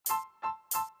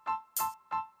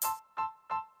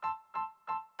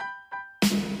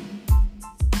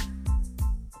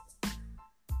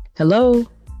Hello.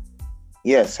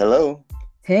 Yes, hello.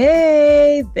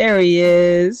 Hey, there he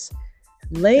is.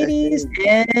 Ladies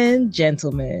and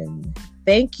gentlemen,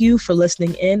 thank you for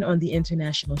listening in on the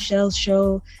International Shells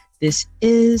Show. This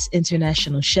is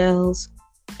International Shells,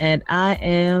 and I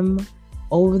am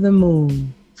over the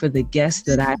moon for the guest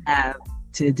that I have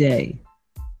today.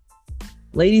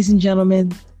 Ladies and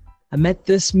gentlemen, I met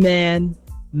this man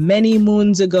many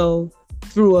moons ago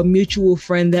through a mutual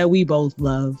friend that we both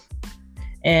love.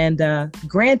 And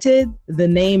granted, the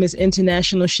name is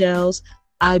International Shells.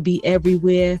 I be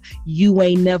everywhere. You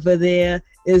ain't never there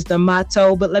is the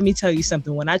motto. But let me tell you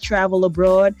something. When I travel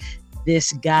abroad,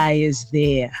 this guy is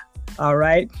there. All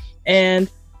right.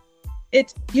 And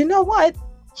you know what?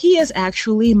 He is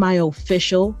actually my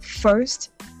official first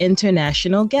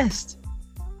international guest.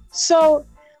 So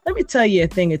let me tell you a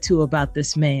thing or two about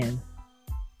this man.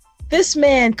 This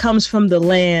man comes from the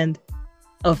land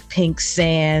of pink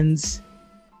sands.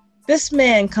 This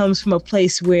man comes from a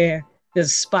place where there's a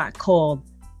spot called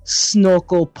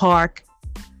Snorkel Park.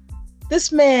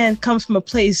 This man comes from a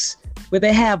place where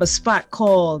they have a spot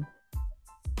called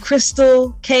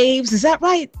Crystal Caves. Is that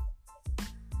right?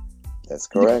 That's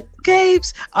correct.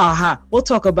 Caves? We'll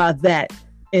talk about that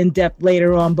in depth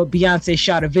later on, but Beyonce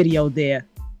shot a video there.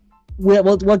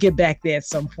 We'll get back there at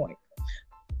some point.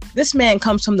 This man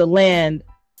comes from the land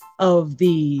of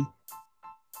the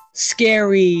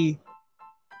scary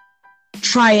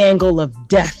triangle of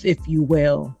death, if you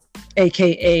will,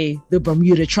 aka the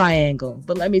Bermuda Triangle.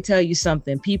 But let me tell you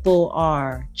something. People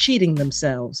are cheating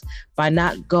themselves by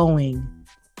not going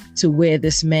to where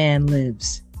this man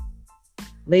lives.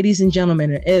 Ladies and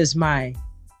gentlemen, it is my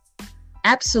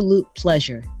absolute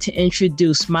pleasure to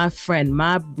introduce my friend,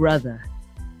 my brother,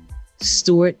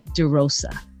 Stuart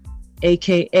DeRosa,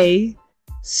 aka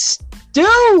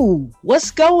Stu.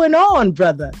 What's going on,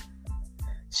 brother?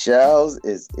 Shells,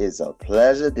 it's a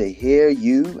pleasure to hear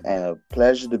you and a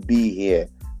pleasure to be here.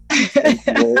 Thank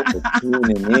you all for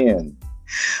tuning in.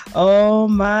 Oh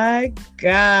my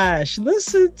gosh.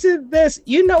 Listen to this.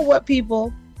 You know what,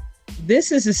 people?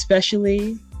 This is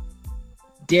especially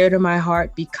dear to my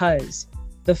heart because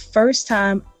the first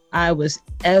time I was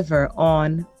ever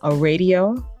on a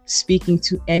radio speaking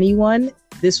to anyone,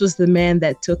 this was the man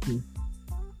that took me.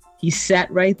 He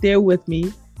sat right there with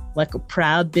me like a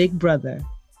proud big brother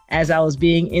as I was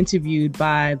being interviewed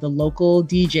by the local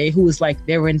DJ who was like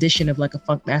their rendition of like a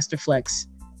Funkmaster Flex.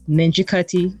 Ninja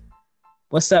Cutty.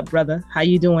 What's up, brother? How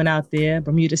you doing out there?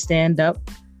 Bermuda Stand Up.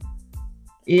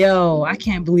 Yo, I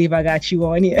can't believe I got you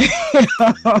on here.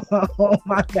 Oh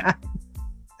my God.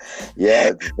 Yeah,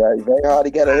 it's very, very hard to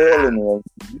get a hold in there.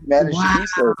 You managed to do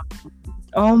so.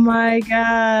 Oh my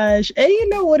gosh. And you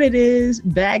know what it is?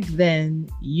 Back then,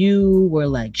 you were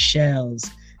like, Shells,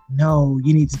 no,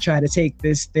 you need to try to take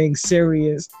this thing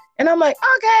serious. And I'm like,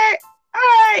 okay, all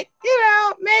right,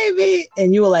 maybe.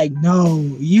 And you were like, no.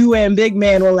 You and Big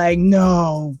Man were like,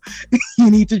 no, you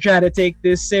need to try to take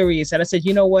this serious. And I said,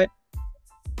 you know what?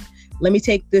 Let me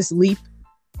take this leap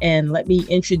and let me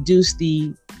introduce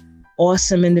the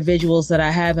awesome individuals that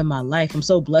I have in my life. I'm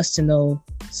so blessed to know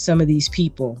some of these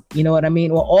people. You know what I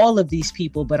mean? Well, all of these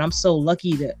people, but I'm so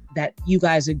lucky that you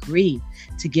guys agree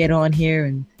to get on here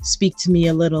and speak to me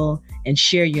a little and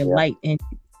share your light and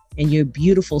your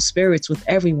beautiful spirits with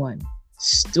everyone.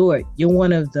 Stuart, you're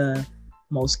one of the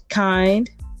most kind,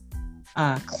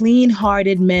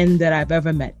 clean-hearted men that I've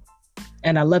ever met.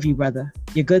 And I love you, brother.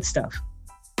 You're good stuff.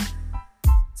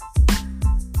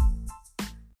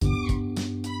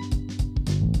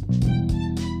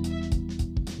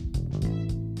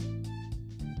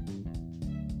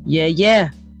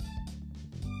 Yeah.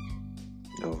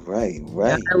 All right.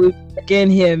 We're back in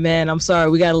here, man. I'm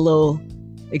sorry. We got a little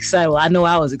excited. Well, I know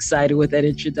I was excited with that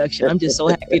introduction. I'm just so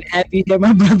happy to have you here,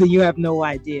 my brother. You have no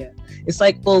idea. It's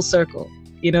like full circle.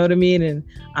 You know what I mean? And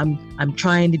I'm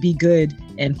trying to be good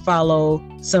and follow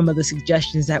some of the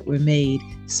suggestions that were made.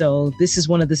 So this is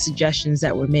one of the suggestions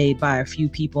that were made by a few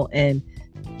people, and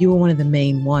you were one of the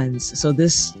main ones. So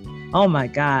this, oh my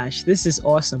gosh, this is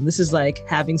awesome. This is like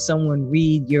having someone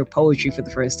read your poetry for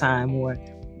the first time, or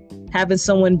having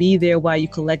someone be there while you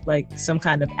collect like some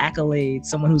kind of accolade,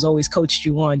 someone who's always coached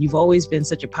you on. You've always been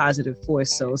such a positive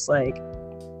force. So it's like,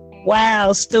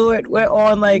 wow, Stuart, we're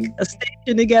on like a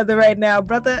station together right now,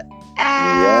 brother.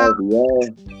 Yeah.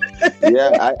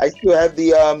 I still have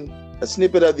the a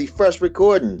snippet of the first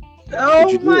recording.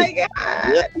 Oh my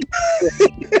God. Yeah.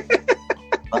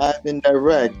 Live and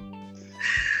direct.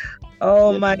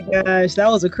 Oh my gosh, that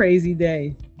was a crazy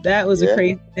day. That was a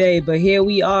crazy day, but here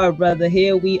we are, brother.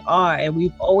 Here we are, and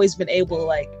we've always been able,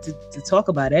 like, to talk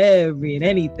about every and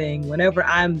anything. Whenever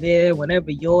I'm there,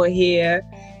 whenever you're here,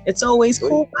 it's always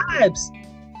cool vibes.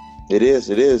 It is.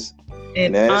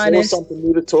 And there's always something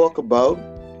new to talk about.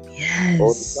 Yes.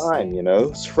 All the time, you know,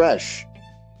 it's fresh.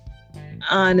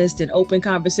 Honest and open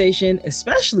conversation,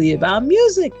 especially about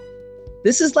music.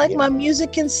 This is like my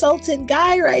music consultant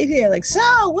guy right here. Like,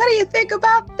 so what do you think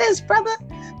about this, brother?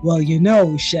 Well, you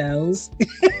know, Shells.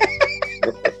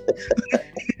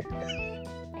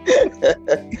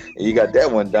 You got that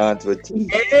one down to a T.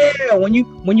 Yeah, when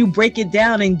you break it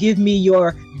down and give me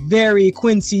your very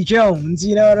Quincy Jones,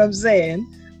 you know what I'm saying?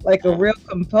 Like a real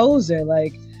composer.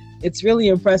 Like, it's really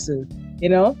impressive, you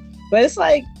know? But it's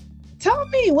like, tell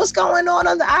me what's going on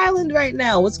the island right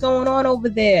now? What's going on over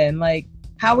there? And like,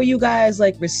 how are you guys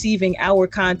like receiving our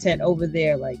content over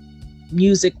there? Like,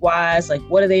 music wise, like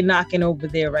what are they knocking over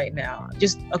there right now?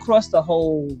 Just across the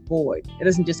whole board. It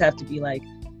doesn't just have to be like,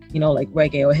 you know, like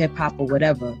reggae or hip hop or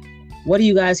whatever. What are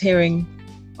you guys hearing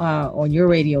on your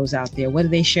radios out there? What are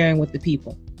they sharing with the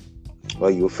people?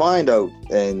 Well, you'll find out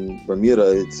in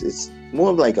Bermuda, it's more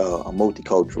of like a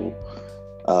multicultural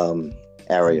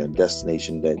area,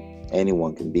 destination that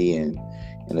anyone can be in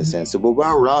a sense. So we're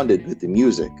well rounded with the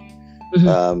music.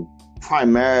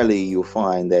 Primarily, you'll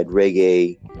find that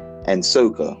reggae and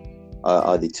soca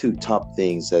are the two top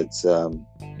things that's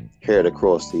heard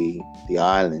across the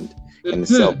island in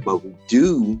itself. But we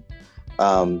do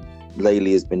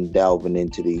lately has been delving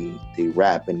into the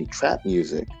rap and the trap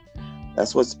music.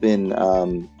 That's what's been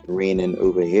reigning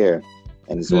over here,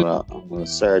 and it's on a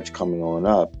surge coming on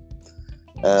up.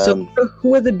 So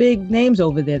who are the big names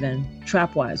over there then,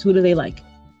 trap wise? Who do they like?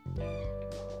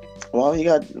 Well, you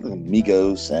got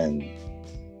Migos and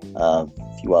a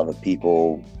few other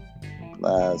people,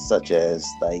 such as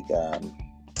like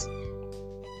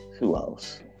who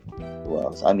else?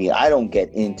 I mean, I don't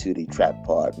get into the trap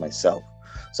part myself,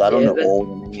 so I don't know all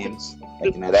the names.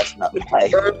 Like, you know, that's not my.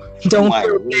 Don't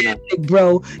feel bad,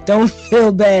 bro. Don't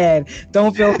feel bad.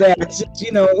 Don't feel bad. Just,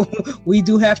 you know, we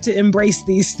do have to embrace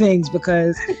these things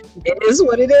because it is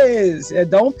what it is.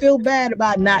 Don't feel bad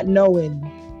about not knowing,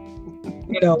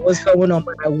 you know, what's going on.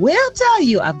 But I will tell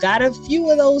you, I've got a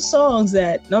few of those songs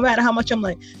that no matter how much I'm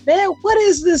like, man, what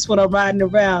is this when I'm riding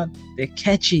around? They're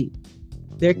catchy.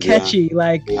 They're catchy. Yeah,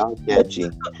 like, they are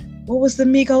catchy. What was the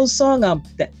Migos song?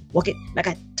 That walk it like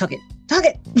I tuck it. I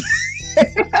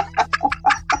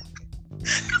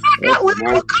got where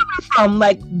they were coming from.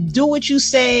 Like, do what you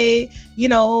say, you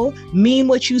know, mean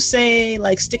what you say,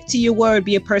 like stick to your word,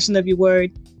 be a person of your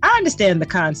word. I understand the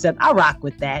concept. I rock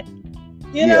with that.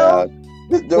 You know?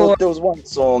 There was one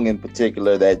song in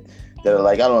particular that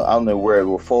like I don't know where it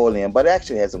will fall in, but it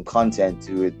actually has some content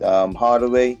to it.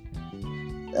 Hardaway,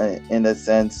 in a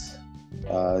sense,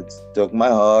 it took my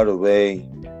heart away.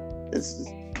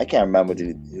 I can't remember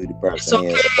who the person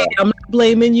is. But I'm not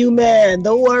blaming you, man.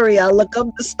 Don't worry. I'll look up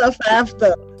the stuff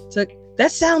after. So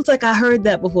that sounds like I heard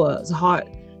that before. It's hard.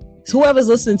 Whoever's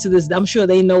listening to this, I'm sure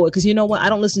they know it. Because you know what? I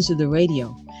don't listen to the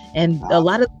radio. And a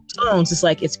lot of songs, it's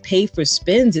like it's paid for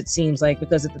spins, it seems like.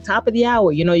 Because at the top of the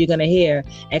hour, you know you're going to hear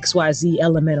XYZ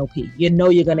LMNOP. You know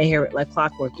you're going to hear it like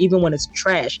clockwork, even when it's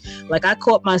trash. Like I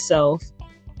caught myself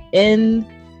in...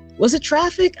 Was it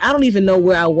traffic? I don't even know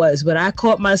where I was, but I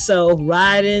caught myself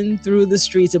riding through the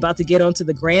streets about to get onto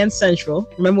the Grand Central.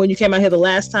 Remember when you came out here the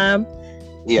last time?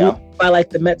 Yeah. By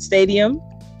like the Met Stadium?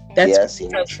 That's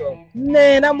Central.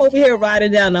 Man, I'm over here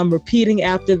riding down. I'm repeating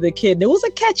after the kid. It was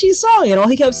a catchy song, and all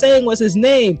he kept saying was his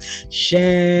name.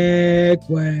 Sheck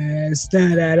West.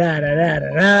 Da, da, da, da, da,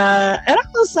 da. And I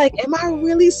was like, am I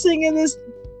really singing this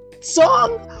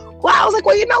song? Well, I was like,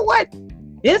 well, you know what?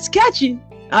 It's catchy.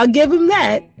 I'll give him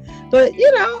that. But,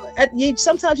 you know,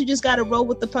 sometimes you just got to roll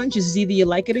with the punches. It's either you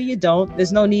like it or you don't.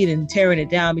 There's no need in tearing it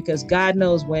down because God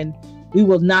knows when we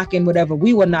will knock in whatever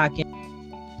we were knocking.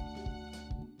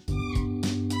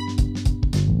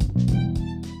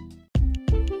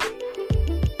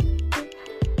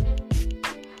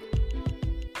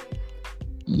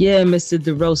 Yeah, Mr.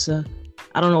 DeRosa,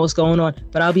 I don't know what's going on,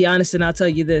 but I'll be honest and I'll tell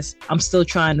you this. I'm still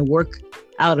trying to work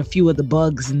out a few of the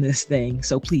bugs in this thing.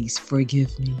 So please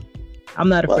forgive me. I'm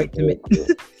not afraid to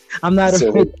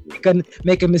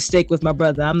make a mistake with my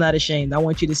brother. I'm not ashamed. I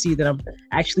want you to see that I'm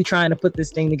actually trying to put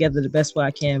this thing together the best way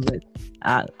I can. But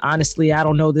honestly, I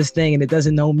don't know this thing and it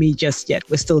doesn't know me just yet.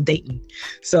 We're still dating.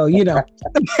 So, you know.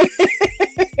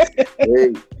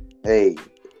 Hey,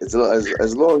 as long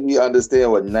as you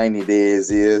understand what 90 days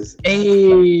is.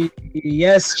 Hey,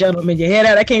 yes, gentlemen. You hear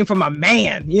that? That came from a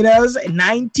man. You know,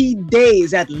 90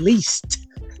 days at least.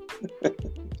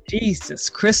 Jesus,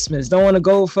 Christmas. Don't want to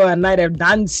go for a night of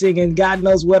dancing and God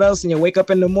knows what else. And you wake up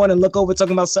in the morning, look over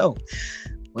talking about, so,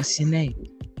 what's your name?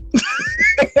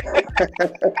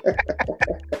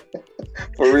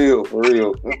 For real.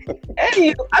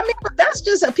 Hey, I mean, but that's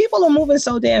just people are moving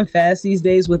so damn fast these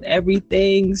days with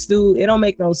everything, Stu. It don't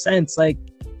make no sense. Like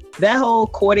that whole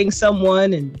courting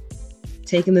someone and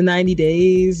taking the 90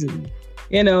 days and,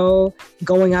 you know,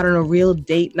 going out on a real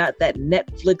date, not that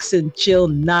Netflix and chill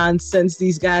nonsense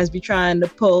these guys be trying to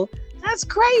pull. That's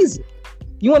crazy.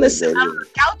 You want to sit on the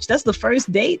couch? That's the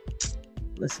first date?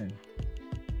 Listen,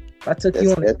 if I took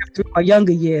you on a trip through our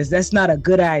younger years, that's not a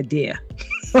good idea.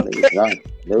 Okay?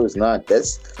 No, it's not.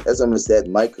 That's almost that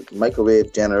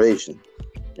microwave generation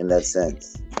in that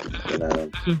sense. You know,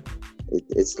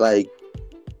 it's like,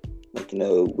 you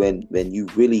know, when you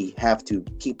really have to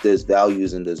keep those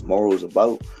values and those morals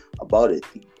about it,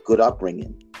 good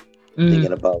upbringing.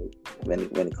 Thinking about when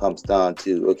it comes down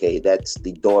to, okay, that's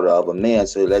the daughter of a man,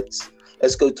 so let's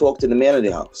go talk to the man of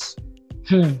the house.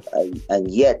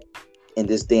 And yet, in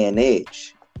this day and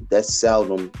age, that's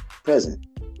seldom present.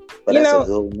 But that's a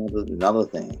whole another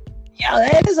thing. Yeah,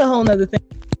 that is a whole nother thing.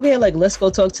 We're like, let's go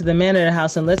talk to the man of the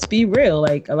house, and let's be real.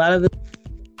 Like a lot of the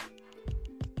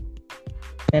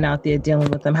men out there dealing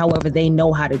with them, however they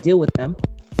know how to deal with them.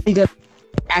 You gotta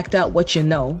act out what you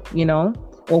know,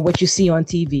 or what you see on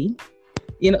TV.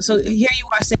 So here you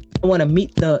are saying I want to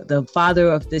meet the father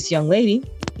of this young lady.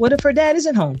 What if her dad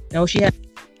isn't home?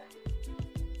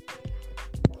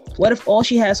 What if all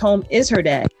she has home is her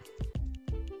dad?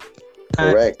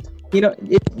 Correct.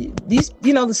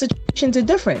 The situations are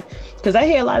different, because I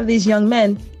hear a lot of these young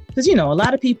men, because a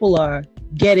lot of people are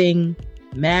getting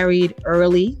married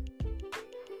early,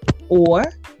 or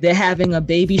they're having a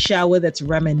baby shower that's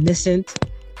reminiscent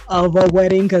of a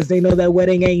wedding because they know that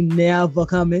wedding ain't never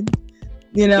coming.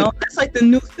 That's like the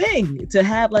new thing, to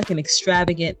have like an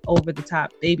extravagant, over the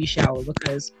top baby shower,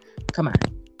 because come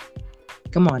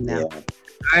on now. Yeah. All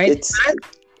right.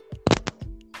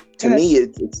 To me,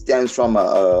 it stems from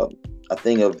a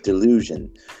thing of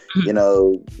delusion.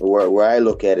 Where I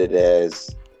look at it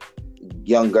as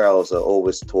young girls are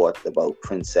always taught about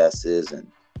princesses and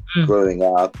growing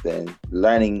up and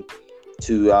learning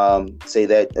to say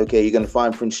that, okay, you're going to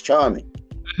find Prince Charming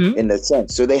in that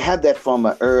sense. So they have that from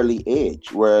an early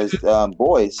age, whereas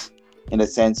boys, in a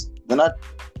sense, they're not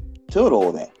taught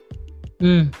all that.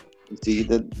 You see,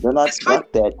 they're not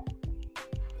that.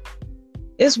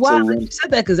 It's wild that you said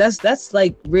that, because that's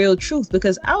like real truth.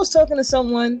 Because I was talking to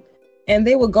someone and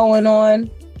they were going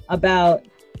on about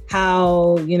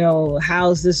how,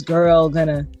 how's this girl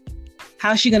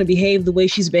how's she gonna behave the way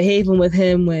she's behaving with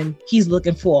him when he's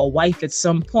looking for a wife at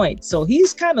some point. So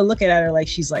he's kind of looking at her like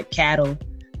she's like cattle,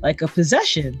 like a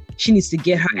possession. She needs to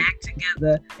get her act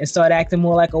together and start acting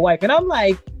more like a wife. And I'm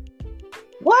like,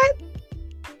 what?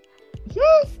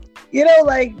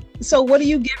 So what are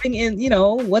you giving in,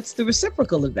 what's the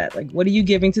reciprocal of that? Like, what are you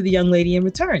giving to the young lady in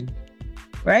return?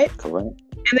 Right? Correct.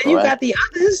 And then you got the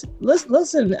others.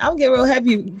 Listen, I'll get real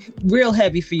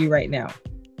heavy for you right now.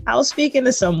 I was speaking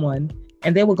to someone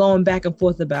and they were going back and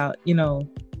forth about,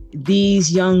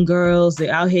 these young girls,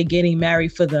 they're out here getting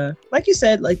married for like you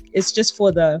said, like it's just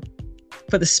for the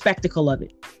spectacle of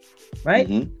it. Right?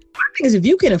 My thing is, if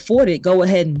you can afford it, go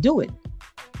ahead and do it.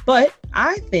 But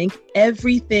I think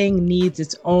everything needs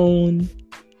its own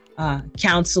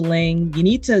counseling. You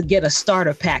need to get a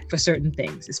starter pack for certain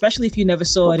things, especially if you never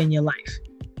saw it in your life.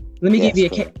 Let me give you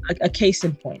a case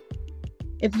in point.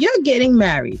 If you're getting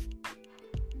married,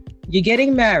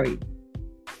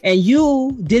 and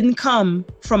you didn't come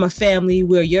from a family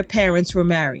where your parents were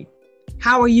married,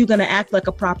 how are you going to act like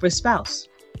a proper spouse?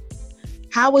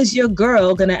 How is your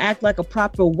girl going to act like a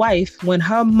proper wife when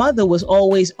her mother was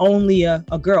always only a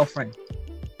girlfriend?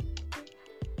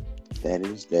 That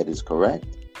is correct.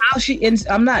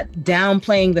 I'm not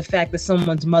downplaying the fact that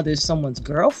someone's mother is someone's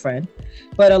girlfriend,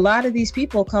 but a lot of these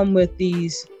people come with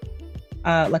these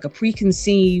like a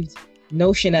preconceived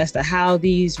notion as to how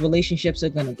these relationships are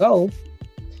going to go.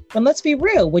 But let's be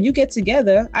real. When you get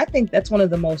together, I think that's one of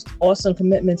the most awesome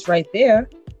commitments right there.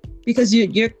 Because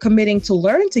you're committing to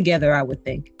learn together, I would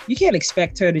think. You can't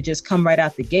expect her to just come right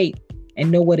out the gate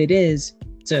and know what it is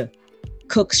to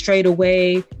cook straight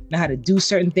away, know how to do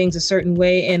certain things a certain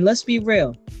way. And let's be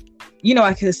real.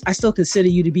 I still consider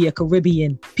you to be a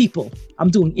Caribbean people.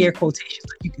 I'm doing air quotations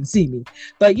so you can see me.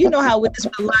 But you know how it is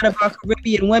with a lot of our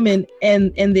Caribbean women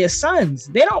and their sons.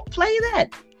 They don't play that.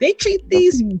 They treat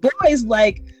these boys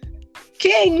like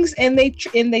kings, and they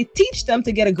teach them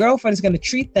to get a girlfriend is going to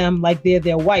treat them like they're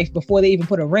their wife before they even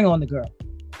put a ring on the girl.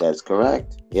 That's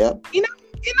correct. Yeah.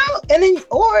 You know, and then,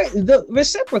 or the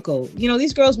reciprocal. You know,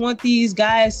 these girls want these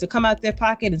guys to come out their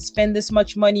pocket and spend this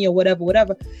much money or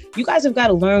whatever. You guys have got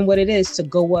to learn what it is to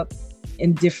go up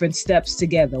in different steps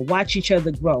together, watch each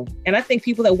other grow. And I think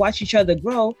people that watch each other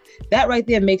grow, that right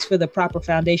there makes for the proper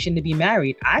foundation to be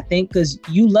married. I think, because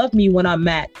you love me when I'm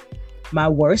at my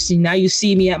worst, and now you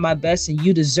see me at my best, and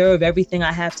you deserve everything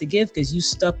I have to give because you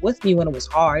stuck with me when it was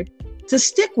hard to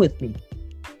stick with me.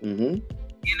 Mm-hmm.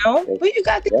 You know, but you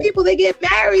got these people, they get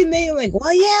married and they're like,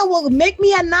 well, yeah, well, make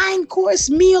me a 9-course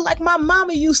meal like my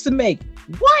mama used to make.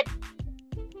 What?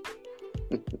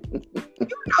 You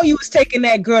know, you was taking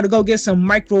that girl to go get some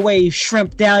microwave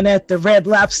shrimp down at the Red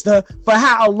Lobster for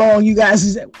how long, you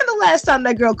guys? When the last time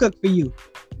that girl cooked for you?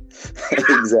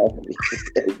 Exactly.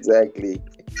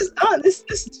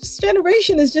 This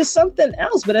generation is just something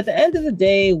else. But at the end of the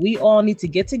day, we all need to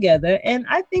get together, and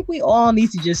I think we all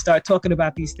need to just start talking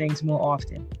about these things more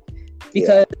often.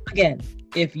 Because again,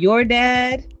 if your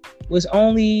dad was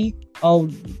only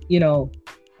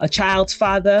a child's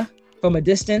father from a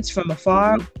distance, from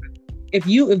afar,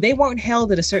 if they weren't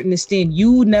held at a certain esteem,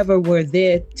 you never were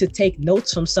there to take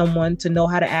notes from someone to know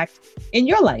how to act in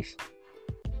your life.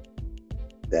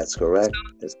 That's correct.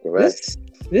 That's correct.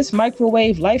 This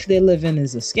microwave life they live in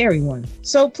is a scary one.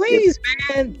 So please,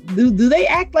 man, do they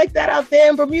act like that out there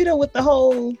in Bermuda with the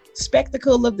whole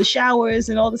spectacle of the showers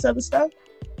and all this other stuff?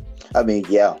 I mean,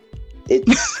 yeah,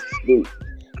 it's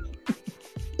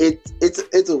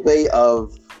it's a way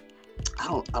of, I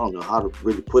don't know how to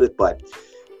really put it, but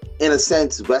in a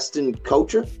sense, Western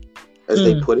culture, as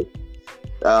they put it,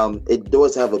 it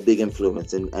does have a big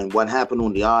influence. And what happened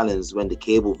on the islands when the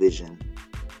Cablevision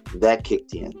that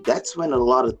kicked in, that's when a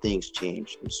lot of things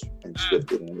changed and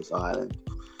shifted on this island.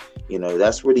 You know,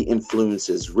 that's where the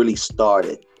influences really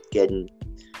started getting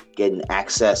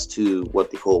access to what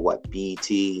they call BET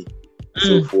and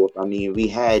so forth. I mean, we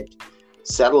had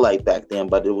satellite back then,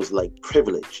 but it was like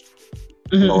privileged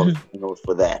in order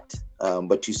for that.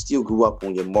 But you still grew up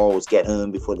on your morals, get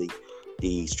home before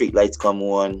the street lights come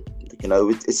on. You know,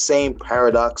 it's the same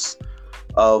paradox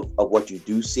of what you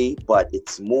do see, but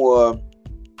it's more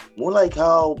like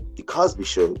how the Cosby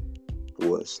Show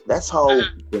was. That's how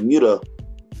Bermuda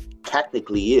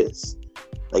technically is.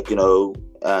 Like, you know,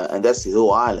 and that's the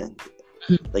whole island.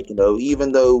 Like, you know,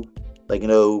 even though, like, you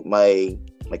know, my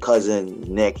cousin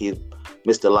Nick, he's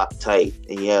Mr. Loctite,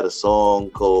 and he had a song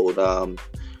called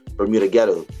Bermuda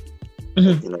Ghetto.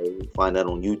 You know, you find that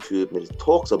on YouTube, and it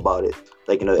talks about it.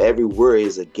 Like, you know, every word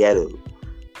is a ghetto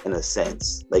in a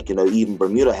sense. Like, you know, even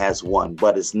Bermuda has one,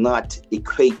 but it's not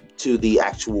equate to the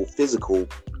actual physical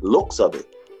looks of it.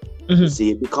 You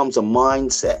see, it becomes a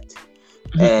mindset.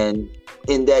 And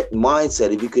in that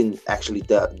mindset, if you can actually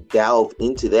delve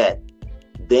into that,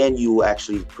 then you will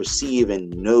actually perceive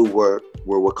and know where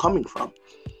we're coming from.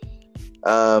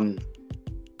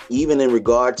 Even in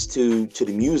regards to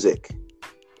the music,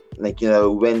 like, you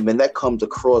know, when that comes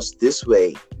across this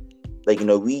way, like, you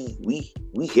know, we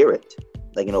hear it.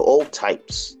 Like, you know, old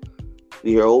types.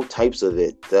 We hear old types of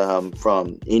it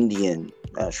from Indian,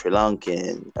 Sri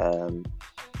Lankan.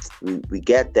 We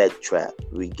get that trap.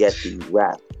 We get the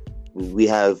rap. We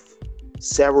have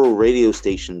several radio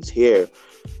stations here,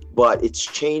 but it's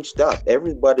changed up.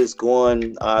 Everybody's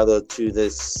going either to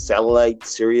this satellite,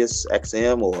 Sirius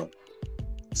XM or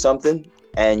something,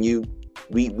 and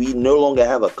we no longer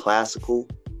have a classical.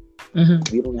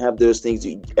 We don't have those things.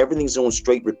 Everything's on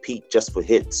straight repeat just for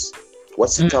hits.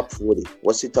 What's the top 40?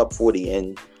 What's the top 40?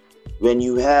 And when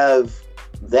you have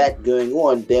that going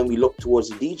on, then we look towards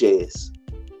the DJs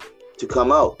to come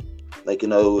out, like, you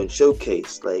know, and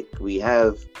showcase. Like, we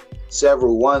have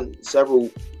several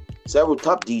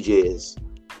top DJs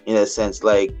in a sense.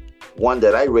 Like, one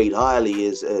that I rate highly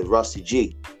is Rusty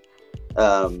G.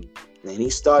 And he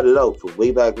started out for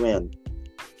way back when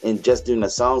and just doing a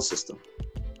sound system.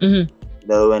 You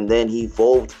know, and then he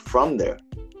evolved from there.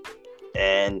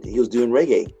 And he was doing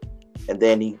reggae, and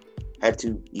then he had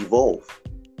to evolve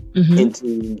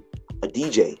into a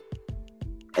DJ,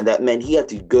 and that meant he had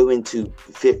to go into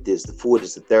the 50s, the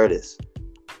 40s, the 30s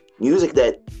music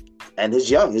and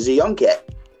he's a young cat,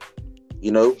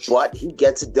 you know, but he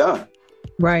gets it done.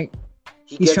 Right.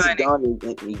 He gets it done,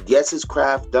 and he gets his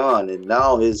craft done, and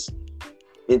now he's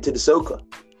into the soca.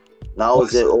 Now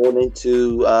he's all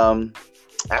into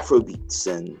Afrobeats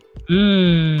and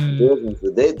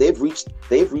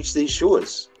they've reached these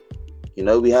shores. You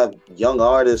know, we have young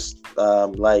artists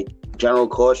like General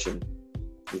Caution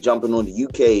jumping on the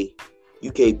UK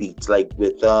beats, like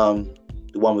with the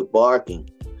one with Barking.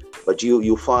 But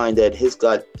you'll find that he's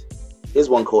got his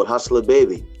one called Hustler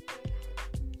Baby,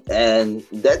 and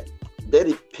that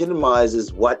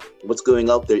epitomizes what's going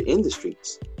out there in the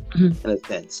streets, in a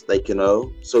sense. Like,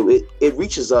 so it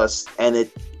reaches us, and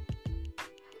it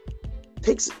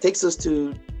takes us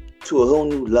to a whole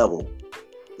new level.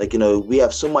 Like, we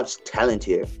have so much talent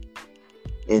here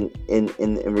in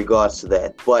regards to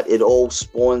that, but it all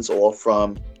spawns off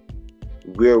from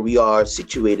where we are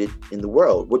situated in the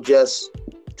world. We're just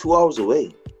 2 hours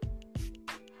away.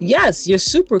 Yes, you're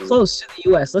super close to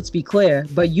the U.S., let's be clear,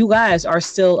 but you guys are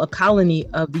still a colony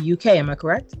of the U.K., am I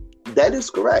correct? That is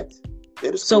correct.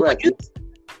 Correct.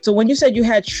 So when you said you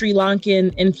had Sri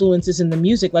Lankan influences in the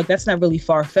music, like, that's not really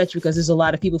far-fetched, because there's a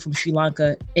lot of people from Sri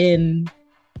Lanka in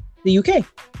the UK.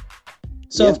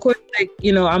 So of course, like,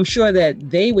 I'm sure that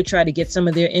they would try to get some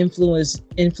of their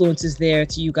influences there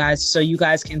to you guys, so you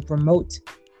guys can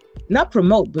not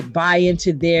promote, but buy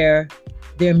into their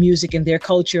music and their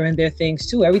culture and their things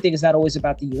too. Everything is not always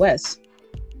about the US.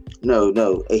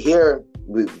 No. Here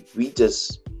we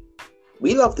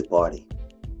love the party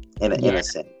in a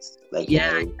sense. Like,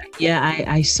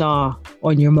 I saw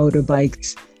on your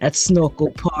motorbikes at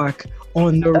Snorkel Park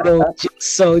on the road, just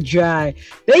so dry.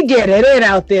 They get it in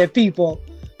out there, people.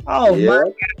 Oh my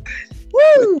God.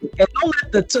 Woo! And don't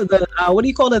let the what do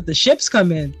you call it? The ships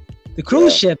come in, the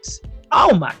cruise ships.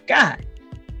 Oh my God.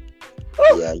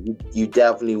 Woo! Yeah, you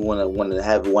definitely want to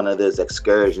have one of those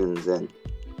excursions and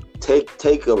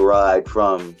take a ride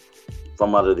from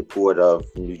out of the port of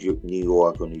New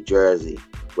York or New Jersey,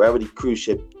 wherever the cruise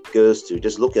ship goes to.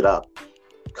 Just look it up.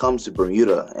 Comes to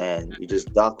Bermuda, and you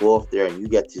just dock off there, and you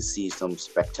get to see some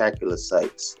spectacular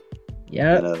sights.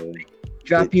 Yeah,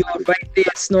 drop you off right there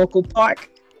at Snorkel Park,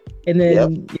 and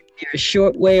then you're a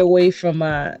short way away from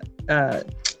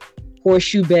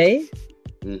Horseshoe Bay.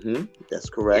 Mm-hmm. That's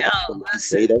correct. Yeah,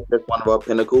 that's one of our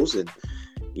pinnacles, and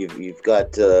you've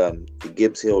got the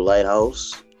Gibbs Hill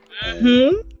Lighthouse.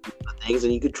 And things,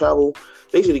 and you could travel.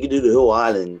 Basically, you could do the whole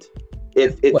island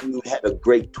if you had a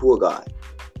great tour guide.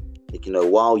 Like,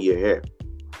 while you're here,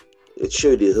 it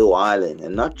showed the whole island,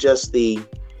 and not just the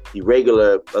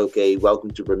regular. Okay,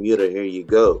 welcome to Bermuda. Here you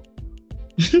go.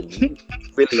 You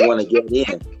really want to get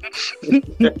in.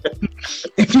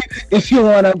 if you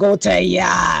want to go to a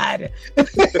yard.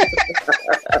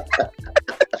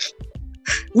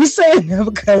 We say that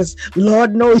because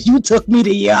Lord knows you took me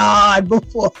to yard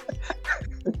before.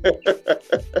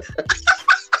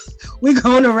 We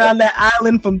going around that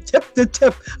island from tip to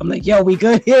tip. I'm like, yo, we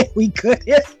good here. And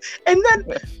then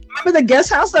remember the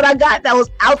guest house that I got that was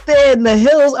out there in the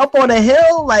hills, up on a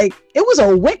hill? Like, it was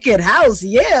a wicked house,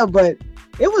 but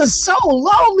it was so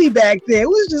lonely back there. It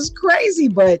was just crazy,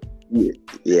 but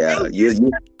yeah,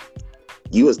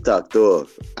 you was tucked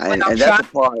off, and that's a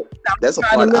part. That's a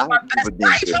part I've never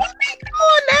been to. Come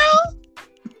on now.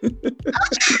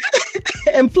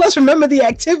 And plus, remember the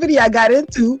activity I got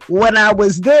into when I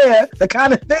was there, the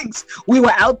kind of things we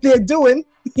were out there doing,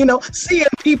 seeing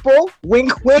people,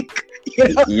 wink, wink,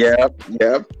 Yep.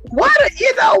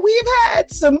 We've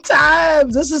had some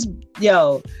times.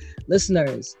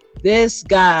 Listeners, this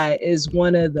guy is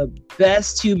one of the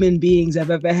best human beings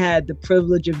I've ever had the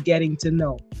privilege of getting to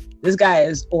know. This guy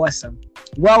is awesome.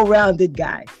 Well-rounded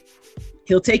guy.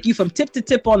 He'll take you from tip to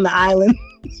tip on the island.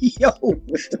 Some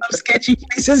sketchy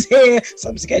places here,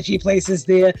 some sketchy places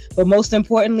there. But most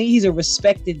importantly, he's a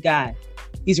respected guy.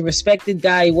 He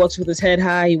walks with his head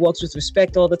high. He walks with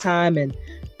respect all the time. And,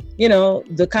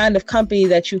 the kind of company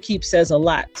that you keep says a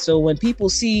lot. So when people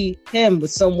see him with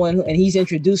someone and he's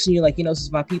introducing you, like, this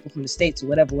is my people from the States or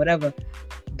whatever,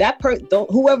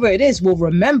 whoever it is will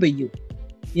remember you.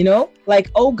 Like,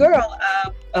 old girl,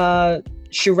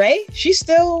 Sheree, she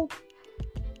still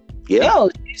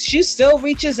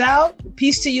reaches out.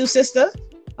 Peace to you, sister.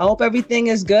 I hope everything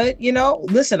is good.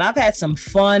 Listen, I've had some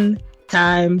fun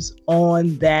times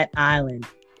on that island.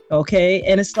 Okay.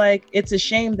 And it's like, it's a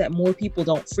shame that more people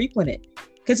don't frequent it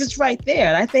because it's right there.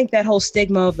 And I think that whole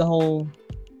stigma of the whole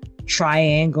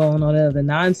triangle and all the other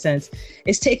nonsense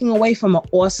is taking away from an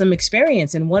awesome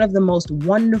experience. And one of the most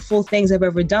wonderful things I've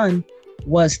ever done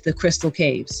was the Crystal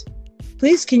Caves.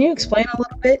 Please, can you explain a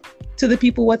little bit to the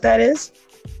people what that is?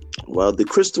 Well, the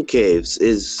Crystal Caves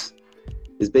is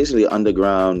basically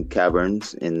underground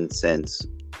caverns in a sense.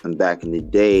 And back in the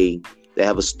day, they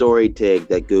have a story tag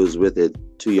that goes with it.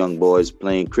 Two young boys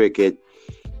playing cricket.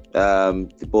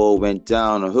 The ball went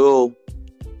down a hill.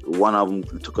 One of them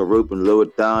took a rope and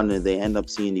lowered down, and they end up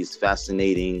seeing these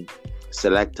fascinating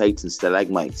stalactites and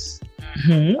stalagmites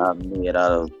made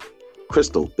out of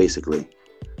crystal, basically.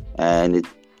 And it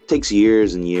takes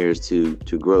years and years to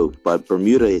grow. But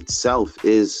Bermuda itself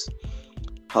is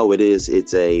how it is.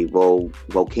 It's a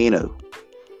volcano.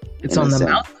 It's on the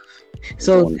mouth.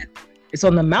 So It's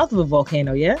on the mouth of a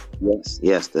volcano, yeah?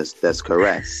 Yes, that's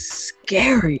correct. That's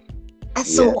scary.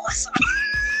 That's so awesome.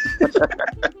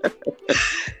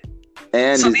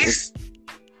 And so it's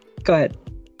go ahead.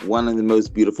 one of the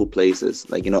most beautiful places.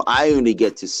 Like, I only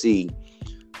get to see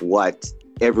what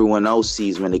everyone else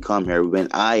sees when they come here, when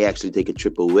I actually take a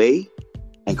trip away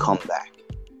and come back.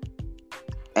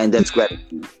 And that's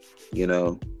gratitude,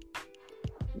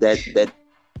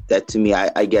 that to me,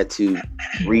 I get to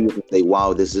read and say,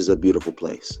 wow, this is a beautiful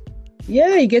place.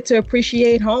 Yeah, you get to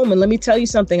appreciate home. And let me tell you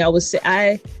something.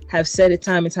 I have said it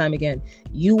time and time again.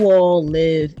 You all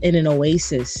live in an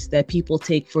oasis that people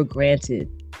take for granted.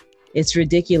 It's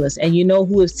ridiculous. And you know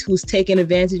who's taken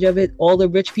advantage of it? All the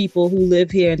rich people who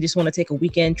live here and just want to take a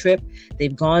weekend trip.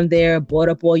 They've gone there, bought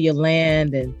up all your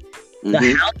land and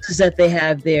the houses that they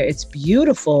have there. It's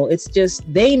beautiful. It's just,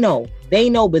 they know,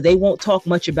 but they won't talk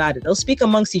much about it. They'll speak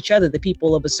amongst each other, the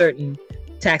people of a certain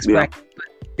tax bracket. But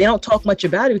they don't talk much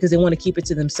about it because they want to keep it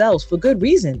to themselves for good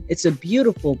reason. It's a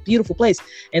beautiful, beautiful place.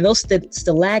 And those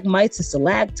stalagmites and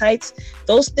stalactites,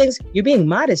 those things, you're being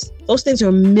modest. Those things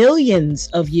are millions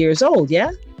of years old, yeah?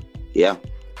 Yeah.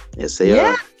 Yes, they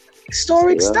are.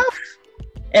 Historic stuff.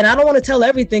 And I don't want to tell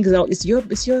everything because it's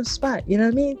your spot. You know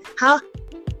what I mean?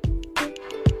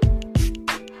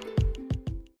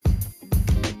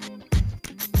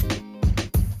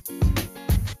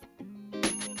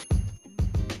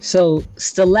 So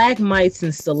stalagmites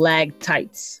and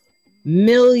stalactites,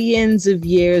 millions of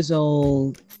years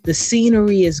old. The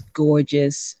scenery is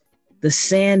gorgeous. The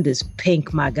sand is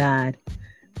pink, my God.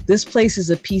 This place is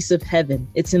a piece of heaven.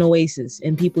 It's an oasis,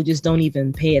 and people just don't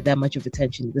even pay it that much of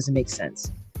attention. It doesn't make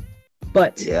sense.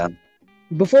 But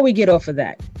before we get off of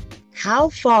that, how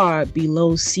far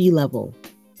below sea level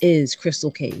is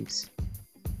Crystal Caves?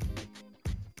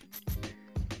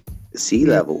 Sea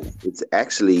level, it's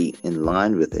actually in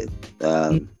line with it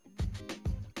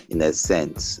in that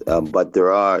sense, but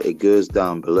it goes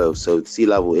down below, so sea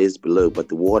level is below, but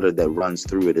the water that runs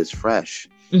through it is fresh.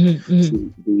 So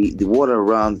the water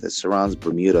around that surrounds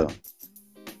Bermuda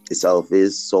itself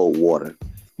is salt water,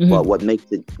 but what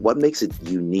makes it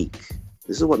unique,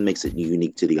 this is what makes it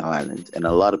unique to the island, and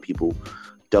a lot of people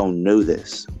don't know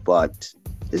this, but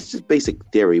it's just basic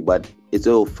theory, but it's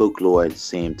all folklore at the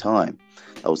same time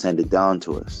that was handed down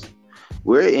to us.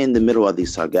 We're in the middle of the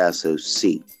Sargasso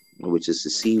Sea, which is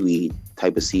the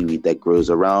type of seaweed that grows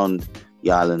around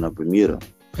the island of Bermuda.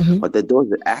 But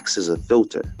that acts as a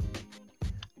filter.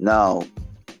 Now,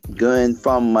 going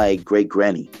from my great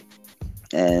granny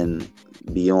and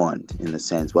beyond, in a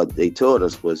sense, what they told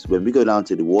us was when we go down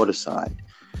to the water side,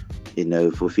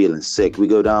 if we're feeling sick, we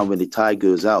go down when the tide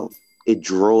goes out. It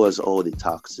draws all the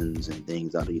toxins and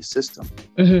things out of your system.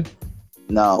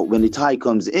 Now, when the tide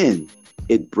comes in,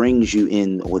 it brings you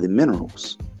in all the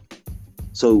minerals.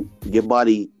 So your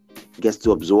body gets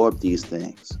to absorb these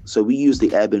things. So we use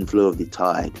the ebb and flow of the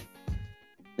tide,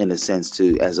 in a sense,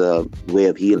 as a way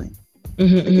of healing.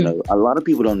 A lot of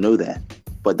people don't know that,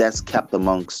 but that's kept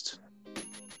amongst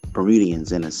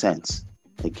Bermudians, in a sense.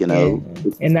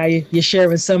 And now you're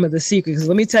sharing some of the secrets. Because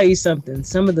let me tell you something.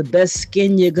 Some of the best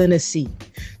skin you're going to see.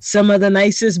 Some of the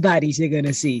nicest bodies you're going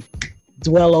to see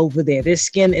dwell over there. Their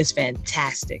skin is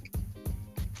fantastic.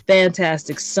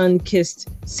 Fantastic sun-kissed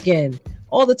skin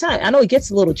all the time. I know it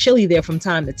gets a little chilly there from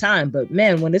time to time, but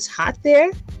man, when it's hot there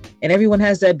and everyone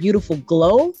has that beautiful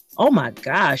glow, oh my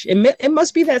gosh, it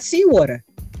must be that seawater.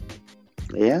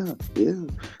 Yeah.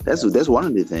 That's one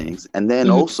of the things. And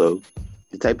then also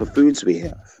the type of foods we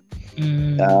have.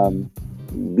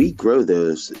 We grow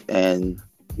those, and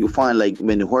you'll find like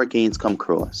when the hurricanes come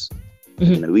across,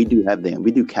 we do have them.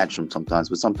 We do catch them sometimes,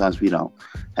 but sometimes we don't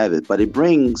have it. But it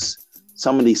brings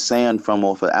some of the sand from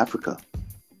off of Africa,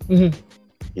 and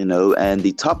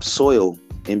the topsoil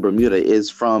in Bermuda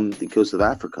is from the coast of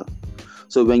Africa.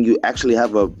 So when you actually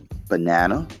have a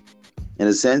banana, in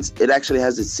a sense, it actually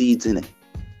has its seeds in it.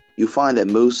 You find that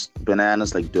most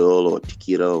bananas like Dole or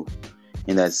Taquito,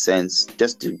 in that sense,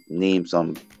 just to name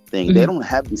something, they don't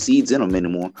have the seeds in them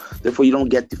anymore. Therefore, you don't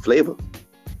get the flavor.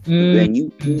 When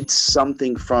you eat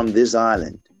something from this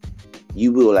island,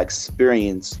 you will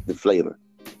experience the flavor.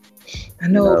 I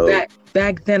know,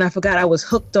 back then, I forgot I was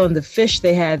hooked on the fish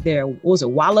they had there. What was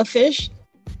it, walla fish?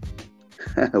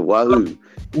 Wahoo.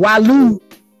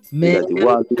 Man,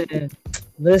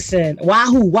 listen,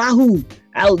 wahoo.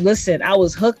 I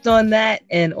was hooked on that,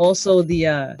 and also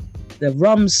the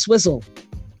rum swizzle.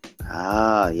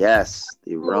 Ah, yes,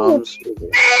 the rum swizzle.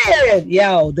 Man,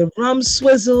 the rum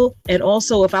swizzle, and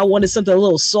also if I wanted something a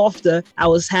little softer, I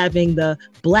was having the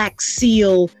Black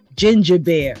Seal ginger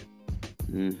beer.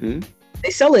 They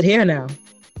sell it here now.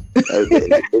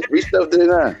 We still do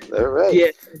that. All right. Yeah,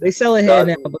 they sell it here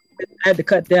now, but I had to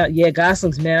cut down. Yeah,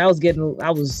 Goslings, man,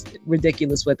 I was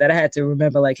ridiculous with that. I had to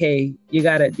remember, like, hey, you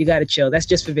gotta chill. That's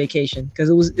just for vacation, because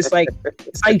it's like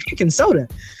drinking soda.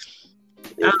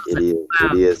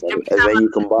 It is. And when you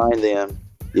combine them,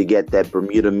 you get that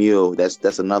Bermuda Mule.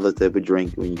 That's another type of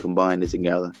drink when you combine it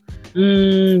together.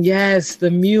 Yes, the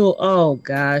mule. Oh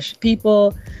gosh,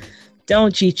 people,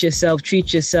 don't cheat yourself.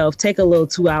 Treat yourself. Take a little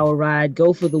 2-hour ride.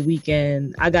 Go for the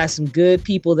weekend. I got some good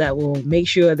people that will make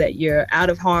sure that you're out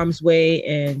of harm's way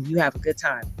and you have a good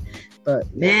time.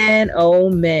 But man, oh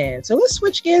man. So let's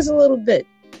switch gears a little bit.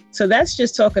 So that's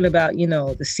just talking about,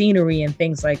 the scenery and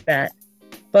things like that.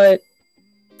 But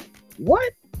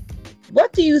what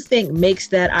do you think makes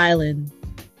that island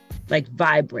like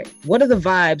vibrant? What are the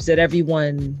vibes that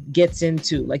everyone gets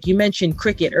into? Like you mentioned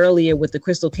cricket earlier with the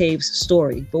Crystal Caves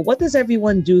story, but what does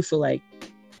everyone do for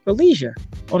leisure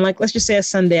on, like, let's just say a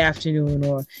Sunday afternoon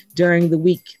or during the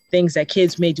week, things that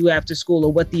kids may do after school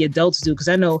or what the adults do? Because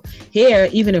I know here,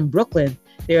 even in Brooklyn,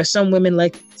 there are some women,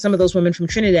 like some of those women from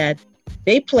Trinidad,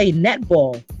 they play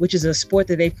netball, which is a sport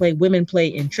that women play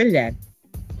in Trinidad.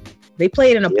 They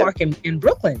play it in a park in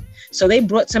Brooklyn. So they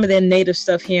brought some of their native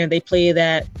stuff here and they play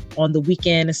that on the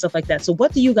weekend and stuff like that. So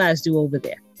what do you guys do over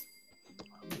there?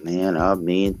 Man, our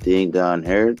main thing down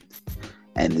here,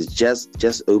 and it's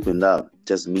just opened up,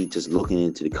 just me just looking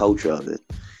into the culture of it,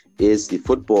 is the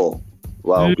football.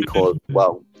 Well, the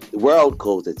world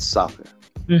calls it soccer.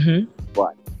 Mm-hmm.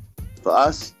 But for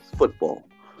us, football.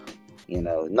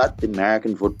 Not the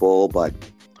American football, but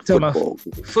football.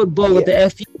 Football with the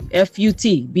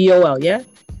F-U-T-B-O-L, yeah?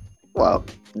 Well,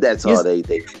 that's how they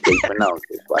pronounce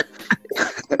it. But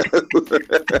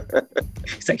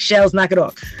it's like shells, knock it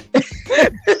off.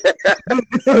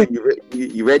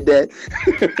 you read that?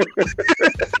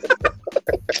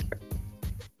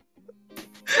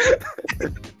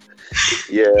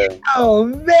 Yeah. Oh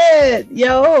man,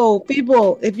 yo,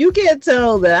 people! If you can't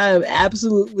tell that I am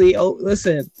absolutely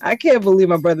listen, I can't believe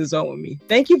my brother's on with me.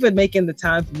 Thank you for making the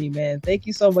time for me, man. Thank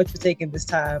you so much for taking this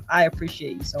time. I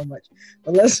appreciate you so much.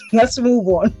 But let's move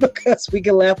on, because we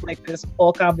can laugh like this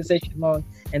all conversation long,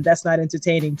 and that's not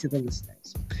entertaining to the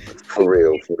listeners. For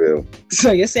real.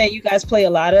 So you're saying you guys play a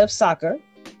lot of soccer,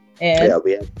 and yeah,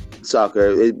 we have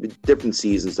soccer, different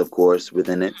seasons, of course,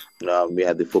 within it. We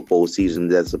have the football season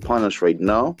that's upon us right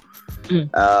now.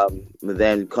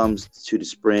 Then it comes to the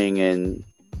spring and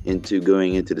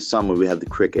going into the summer, we have the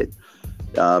cricket.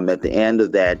 At the end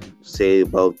of that, say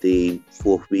about the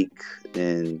 4th week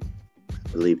in, I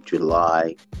believe,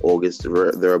 July, August,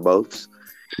 thereabouts.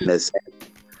 That's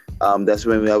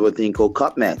when we have a thing called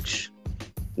Cup Match.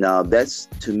 Now,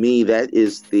 to me, that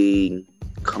is the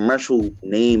commercial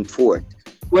name for it.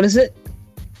 What is it?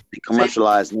 The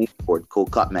commercialized name for it,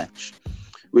 called Cup Match,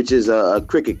 which is a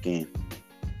cricket game.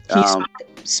 Can you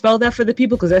spell that for the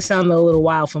people? Because that sounded a little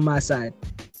wild from my side.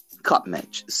 Cup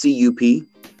Match. CUPMATCH.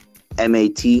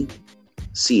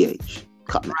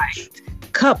 Cup Match. Right.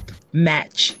 Cup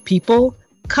Match, people.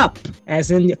 Cup,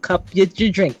 as in your cup you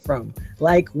drink from.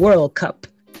 Like World Cup.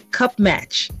 Cup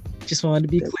Match. Just wanted to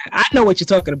be clear. I know what you're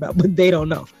talking about, but they don't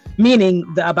know. Meaning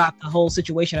about the whole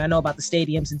situation. I know about the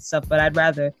stadiums and stuff, but I'd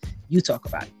rather you talk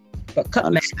about it. But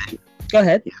Cup Match. Go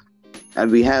ahead. Yeah.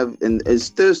 And we have, and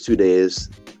it's those 2 days,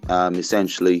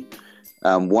 essentially.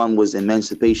 One was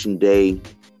Emancipation Day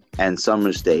and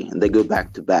Summer's Day, and they go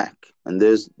back to back. And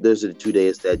those are the 2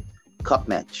 days that Cup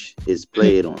Match is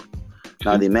played on.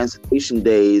 Now, the Emancipation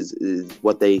Day is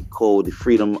what they call the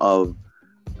freedom of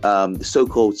the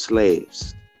so-called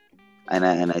slaves. And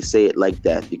I say it like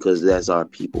that because that's our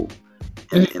people,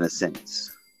 in a sense.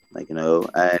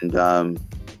 And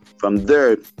from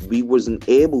there, we wasn't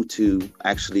able to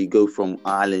actually go from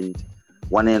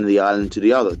one end of the island to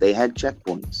the other. They had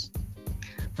checkpoints.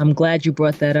 I'm glad you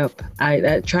brought that up.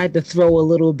 I tried to throw a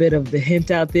little bit of the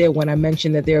hint out there when I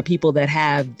mentioned that there are people that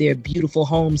have their beautiful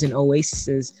homes and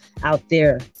oases out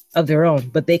there of their own,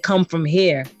 but they come from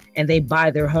here and they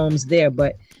buy their homes there.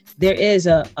 But there is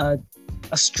a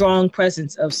strong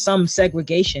presence of some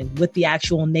segregation with the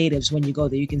actual natives. When you go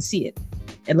there, you can see it.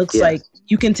 It looks like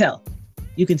you can tell.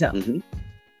 Mm-hmm.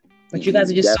 But you guys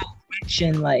are just so rich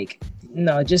and the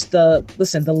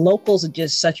locals are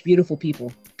just such beautiful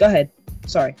people. Go ahead.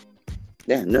 Sorry.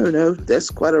 Yeah, no, that's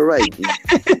quite all right.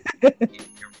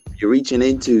 You're reaching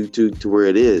into where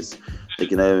it is.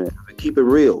 Keep it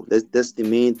real. That's the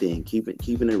main thing.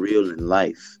 Keeping it real in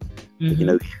life. Mm-hmm. You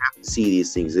have to see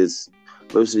these things.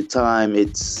 Most of the time,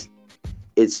 it's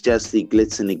just the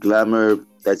glitz and the glamour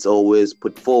that's always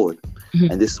put forward.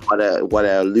 Mm-hmm. And this is what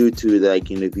I allude to. That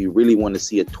if you really want to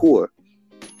see a tour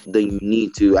then you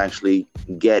need to actually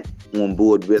get on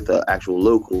board with an actual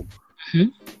local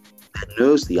that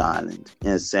knows the island,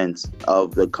 in a sense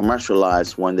of the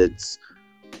commercialized one that's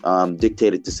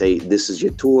dictated to say, this is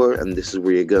your tour and this is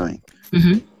where you're going.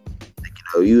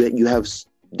 You have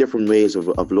different ways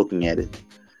of looking at it.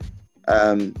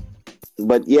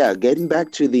 But yeah, getting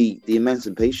back to the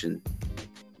emancipation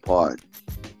part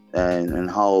and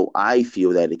how I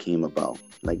feel that it came about.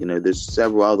 Like, there's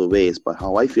several other ways, but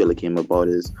how I feel it came about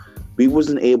is we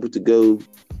wasn't able to go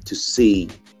to see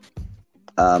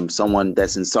someone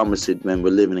that's in Somerset when we're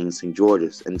living in St.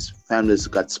 George's, and families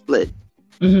got split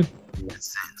in that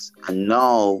sense. And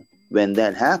now, when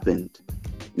that happened,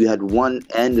 you had one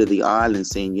end of the island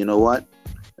saying, you know what,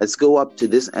 let's go up to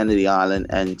this end of the island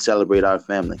and celebrate our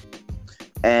family.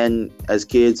 And as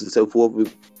kids and so forth,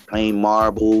 we're playing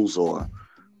marbles or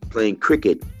playing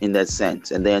cricket in that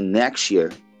sense. And then next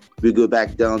year, we go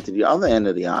back down to the other end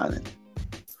of the island.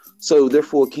 So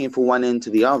therefore, it came from one end to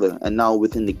the other. And now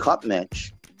within the cup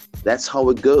match, that's how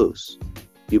it goes.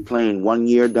 You're playing 1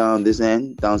 year down this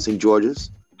end, down St. George's.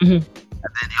 And then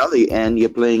the other end, you're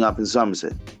playing up in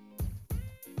Somerset.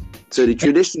 So the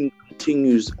tradition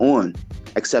continues on,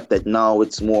 except that now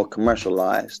it's more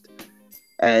commercialized.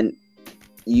 And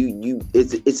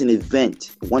it's an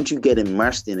event. Once you get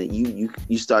immersed in it,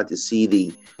 you start to see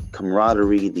the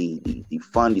camaraderie, the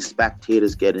fun, the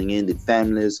spectators getting in, the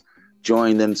families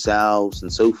join themselves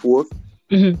and so forth.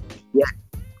 Yeah,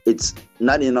 it's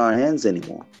not in our hands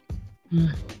anymore.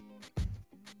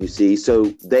 You see, so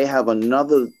they have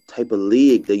another type of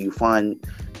league that you find.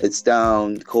 It's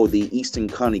down called the Eastern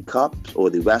County Cup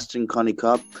or the Western County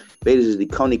Cup. Basically,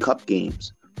 the County Cup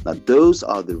games. Now, those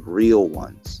are the real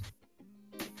ones.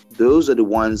 Those are the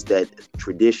ones that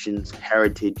traditions,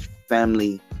 heritage,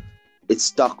 family, it's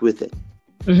stuck with it.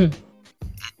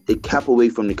 It kept away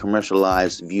from the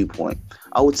commercialized viewpoint.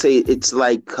 I would say it's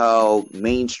like how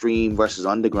mainstream versus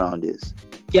underground is.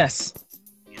 Yes.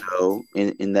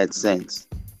 In that sense.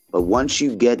 But once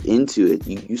you get into it,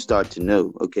 you start to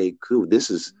know, okay, cool, this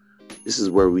is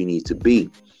where we need to be.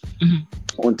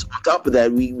 On top of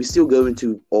that, we still go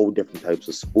into all different types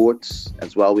of sports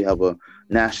as well. We have a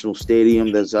national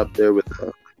stadium that's up there with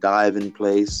a diving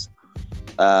place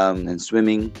and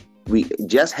swimming. We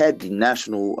just had the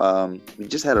national, we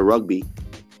just had a rugby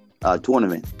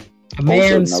tournament. A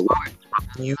man's sport.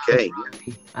 UK.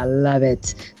 I love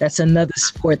it. That's another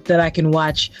sport that I can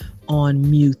watch on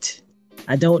mute.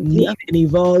 I don't need any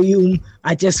volume.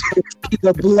 I just see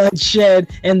the bloodshed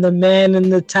and the man in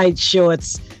the tight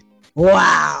shorts.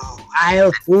 Wow.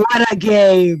 What a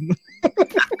game.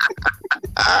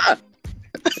 Have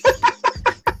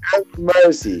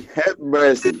mercy. Have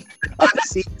mercy. I'll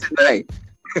see you tonight.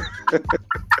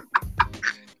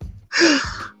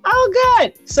 Oh,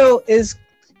 good. So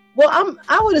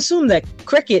I would assume that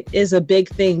cricket is a big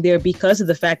thing there because of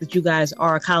the fact that you guys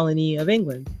are a colony of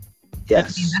England.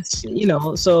 Yes.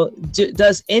 So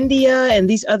does India and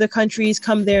these other countries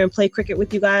come there and play cricket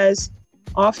with you guys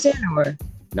often, or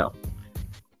no?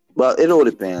 Well, it all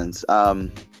depends.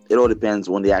 It all depends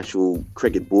on the actual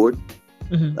cricket board.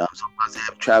 Sometimes they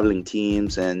have traveling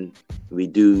teams, and we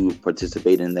do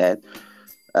participate in that.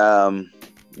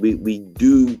 We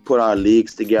do put our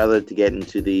leagues together to get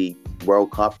into the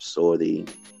World Cups or the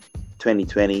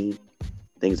 2020,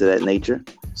 things of that nature.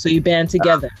 So you band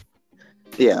together.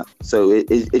 Yeah, so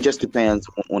it just depends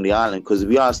on the island, because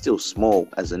we are still small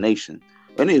as a nation.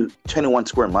 Only 21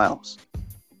 square miles.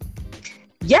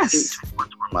 Yes. 21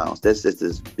 square miles. That's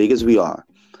as big as we are.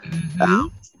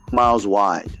 Miles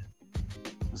wide.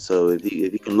 So if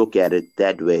you can look at it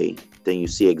that way, then you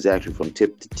see exactly from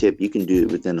tip to tip. You can do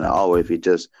it within an hour if you're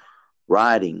just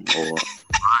riding or...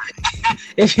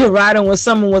 If you're riding with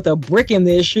someone with a brick in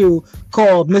their shoe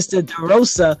called Mr.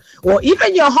 DeRosa, or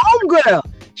even your homegirl.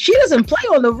 She doesn't play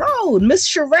on the road. Miss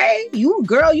Sheree, you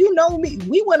know me.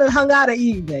 We went and hung out at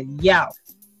evening. Yo,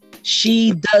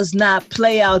 she does not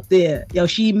play out there. Yo,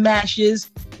 she mashes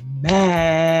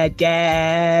mad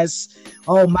gas.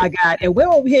 Oh my God. And we're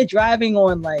over here driving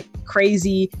on like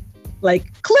crazy,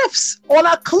 like cliffs, on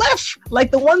a cliff,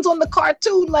 like the ones on the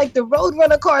cartoon, like the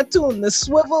Roadrunner cartoon, the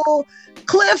swivel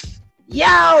cliff.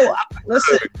 Yo,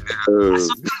 listen, I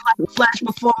saw it flash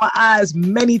before my eyes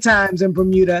many times in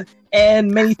Bermuda and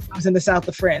many times in the south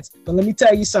of France. But let me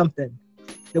tell you something.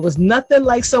 There was nothing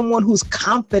like someone who's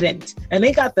confident and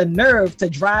they got the nerve to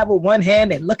drive with one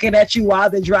hand and looking at you while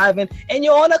they're driving and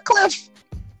you're on a cliff.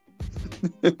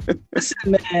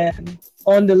 Listen, man,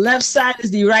 on the left side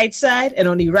is the right side and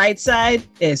on the right side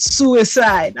is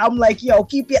suicide. I'm like, yo,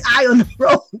 keep your eye on the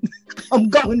road. I'm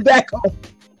going back home.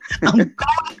 I'm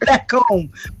going back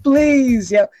home,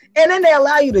 please, yo. And then they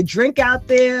allow you to drink out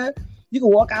there. You can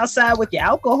walk outside with your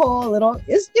alcohol and all.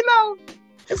 It's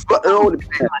it's But it all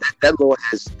depends.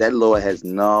 That law has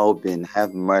now been,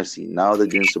 have mercy. Now they're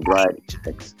doing sobriety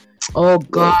checks. Oh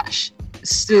gosh.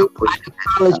 Still, I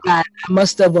apologize. I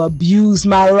must have abused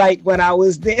my right when I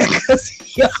was there.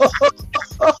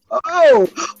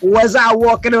 Was I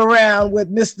walking around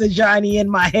with Mr. Johnny in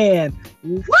my hand?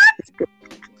 What?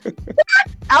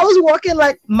 I was walking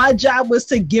like my job was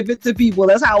to give it to people.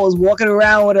 That's how I was walking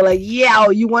around with it. Like, yo,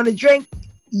 you want a drink?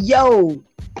 Yo.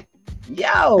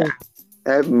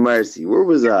 Have mercy. Where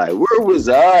was I? I was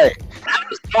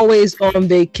always on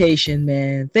vacation,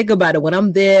 man. Think about it. When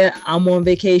I'm there, I'm on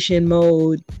vacation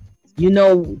mode. You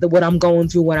know what I'm going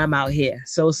through when I'm out here.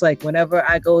 So it's like whenever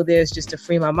I go there, it's just to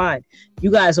free my mind. You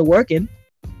guys are working,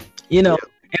 you know. Yeah.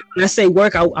 And when I say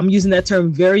work, I'm using that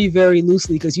term very, very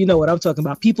loosely because you know what I'm talking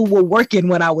about. People were working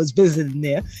when I was visiting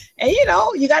there. And, you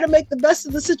know, you got to make the best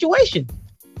of the situation.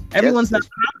 Everyone's not on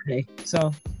holiday,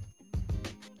 so.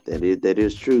 That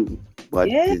is true. But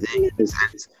the thing is,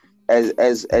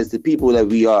 as the people that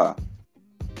we are,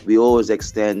 we always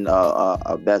extend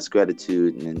our best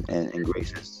gratitude and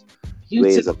gracious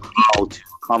ways of how to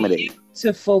accommodate.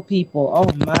 Beautiful people. Oh,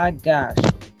 my gosh.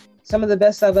 Some of the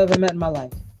best I've ever met in my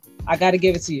life. I got to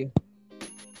give it to you.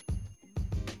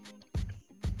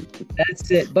 That's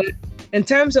it. But in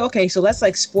terms of, okay, so that's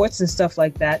like sports and stuff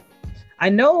like that. I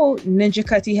know Ninja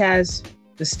Kutty has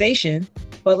the station,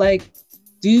 but like,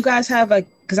 do you guys have like,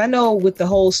 because I know with the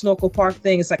whole Snorkel Park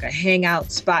thing, it's like a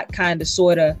hangout spot kind of,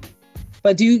 sort of.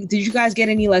 But did you guys get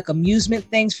any like amusement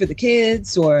things for the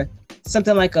kids or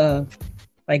something like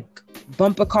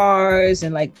bumper cars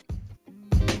and like,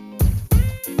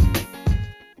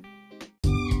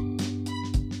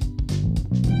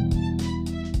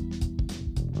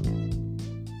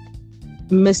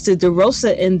 Mr.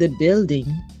 DeRosa in the building.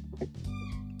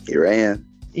 Here I am.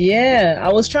 Yeah, I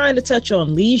was trying to touch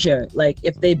on leisure, like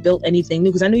if they built anything new,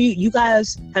 because I know you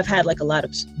guys have had like a lot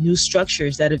of new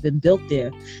structures that have been built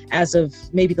there as of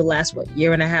maybe the last,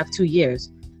 year and a half, 2 years.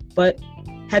 But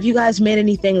have you guys made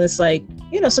anything that's like,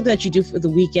 you know, something that you do for the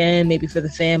weekend, maybe for the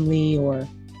family, or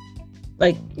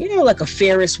like, you know, like a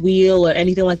Ferris wheel or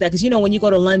anything like that? Because, you know, when you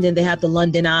go to London, they have the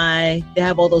London Eye. They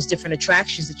have all those different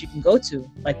attractions that you can go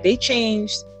to. Like they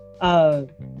changed,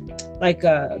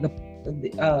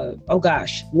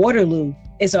 Waterloo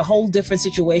is a whole different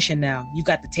situation now. You've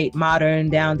got the Tate Modern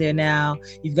down there now.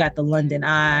 You've got the London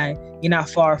Eye. You're not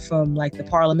far from like the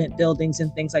Parliament buildings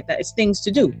and things like that. It's things to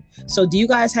do. So do you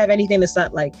guys have anything that's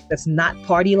not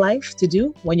party life to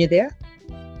do when you're there?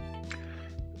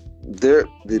 The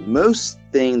most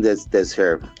thing that's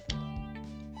here,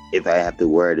 if I have to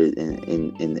word it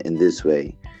in this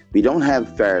way, we don't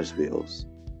have Ferris wheels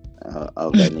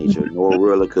of that nature, nor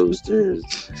roller coasters,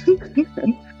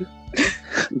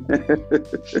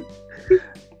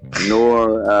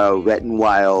 nor Wet and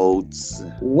Wilds.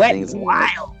 Wet and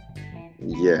Wild.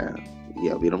 Yeah,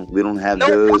 we don't have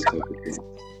those type of things.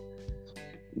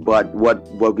 But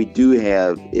what we do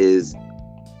have is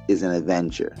an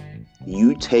adventure.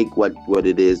 You take what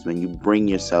it is when you bring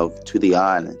yourself to the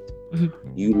island.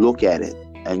 Mm-hmm. You look at it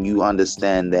and you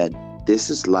understand that this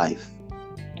is life.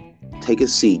 Take a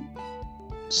seat,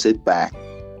 sit back,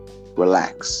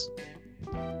 relax,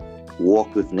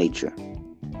 walk with nature,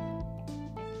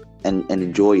 and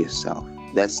enjoy yourself.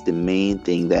 That's the main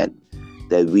thing that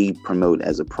we promote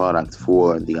as a product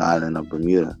for the island of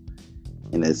Bermuda.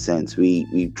 In a sense,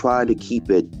 we try to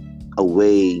keep it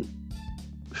away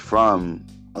from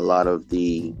a lot of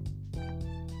the,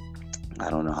 I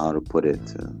don't know how to put it,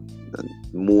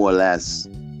 more or less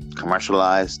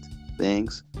commercialized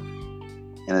things.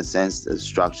 In a sense, the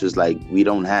structures, like we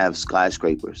don't have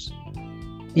skyscrapers.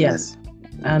 Yes,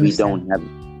 we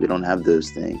don't have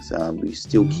those things. We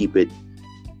still keep it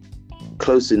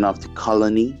close enough to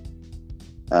Colony.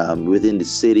 Within the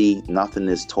city, nothing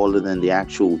is taller than the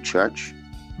actual church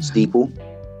steeple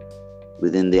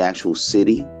within the actual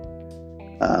city.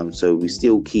 So we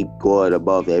still keep God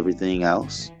above everything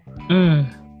else.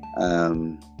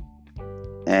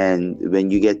 And when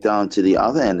you get down to the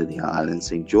other end of the island,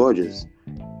 St. George's,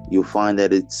 you'll find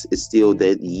that it's still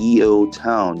that ye old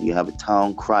town. You have a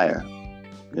town crier.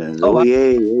 Oh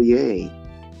yay, oh yay.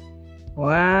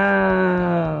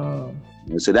 Wow.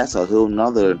 So that's a whole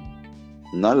another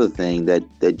thing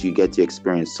that you get to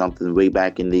experience, something way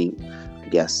back in the, I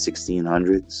guess,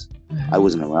 1600s. I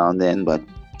wasn't around then, but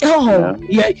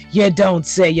you don't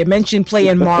say. You mentioned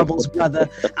playing marbles, brother.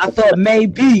 I thought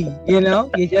maybe,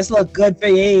 you just look good for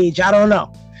your age. I don't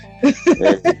know. I'm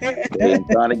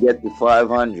trying to get to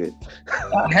 500.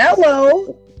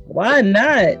 Hello. Why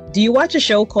not? Do you watch a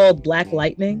show called Black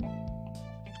Lightning?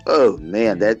 Oh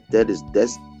man, that's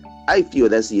I feel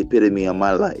that's the epitome of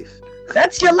my life.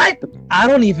 That's your life.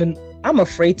 I'm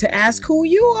afraid to ask who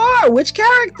you are, which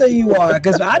character you are,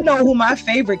 because I know who my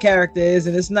favorite character is,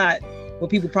 and it's not what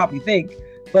people probably think.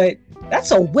 But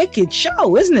that's a wicked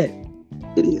show, isn't it?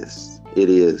 It is. It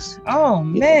is. Oh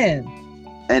man.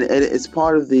 And it's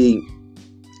part of the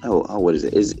what is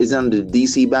it? Is it under the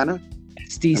DC banner?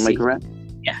 It's DC. Am I correct?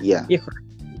 Yeah. You're correct.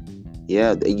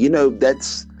 Yeah,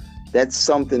 that's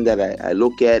something that I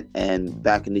look at, and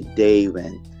back in the day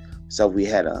when we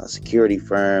had a security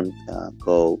firm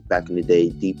called back in the day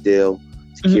Deepdale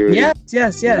Security.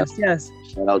 Yes.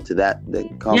 Shout out to that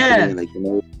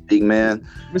company, big man.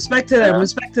 Respect to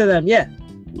them. Yeah.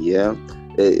 Yeah,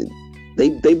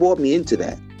 they brought me into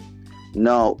that.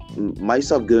 Now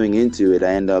myself going into it,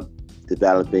 I end up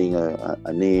developing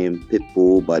a name,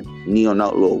 Pitbull, but Neon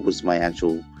Outlaw was my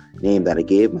actual name that I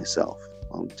gave myself.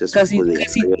 Just because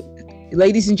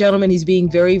ladies and gentlemen, he's being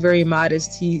very, very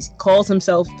modest. He calls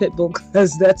himself Pitbull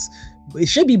because it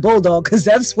should be Bulldog, because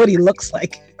that's what he looks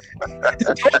like.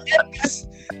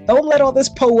 Don't let all this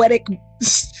poetic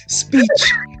speech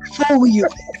fool you.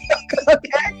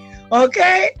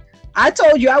 Okay? I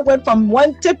told you I went from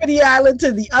one tip of the island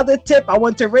to the other tip. I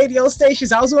went to radio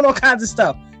stations. I was doing all kinds of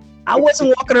stuff. I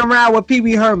wasn't walking around with Pee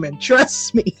Wee Herman.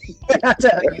 Trust me. I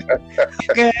tell you.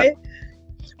 Okay?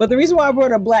 But the reason why I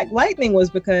brought up Black Lightning was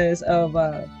because of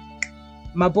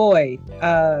my boy,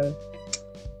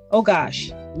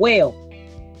 Whale.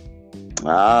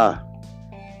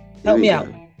 Help me out.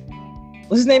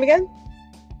 What's his name again?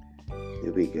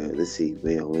 Here we go. Let's see.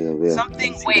 Whale.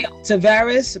 Something Whale.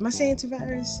 Tavares. Am I saying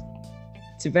Tavares?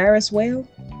 Tavares Whale?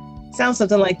 Sounds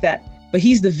something like that. But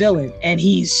he's the villain, and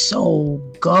he's so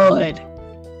good.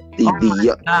 The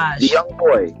young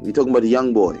boy. You talking about the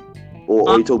young boy? Or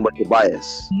are you talking about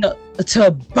Tobias? No,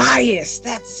 Tobias.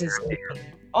 That's his name.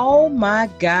 Oh my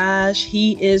gosh,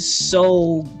 he is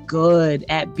so good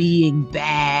at being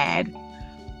bad.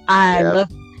 I love,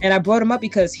 and I brought him up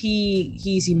because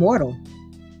he's immortal.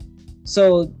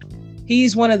 So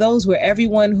he's one of those where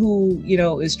everyone who,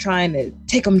 is trying to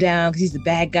take him down because he's the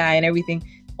bad guy and everything,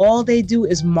 all they do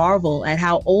is marvel at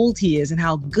how old he is and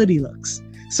how good he looks.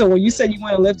 So when you said you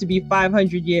want to live to be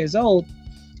 500 years old,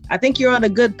 I think you're on a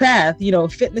good path.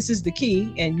 Fitness is the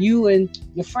key, and you and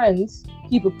your friends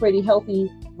keep a pretty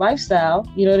healthy lifestyle.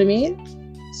 You know what I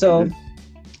mean? So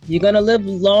you're going to live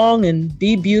long and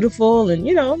be beautiful. And,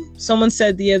 someone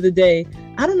said the other day,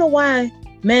 I don't know why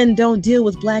men don't deal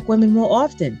with black women more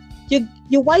often.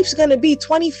 Your wife's going to be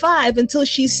 25 until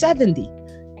she's 70.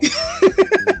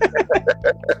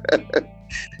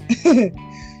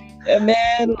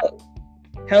 Man, look.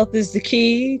 Health is the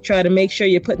key. Try to make sure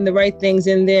you're putting the right things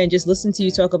in there, and just listen to you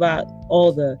talk about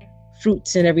all the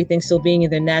fruits and everything still being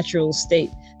in their natural state.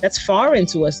 That's foreign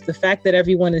to us. The fact that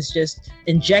everyone is just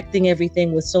injecting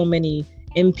everything with so many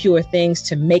impure things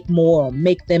to make more or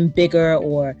make them bigger,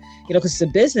 or, because it's a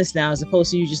business now as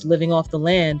opposed to you just living off the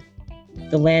land.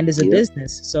 The land is a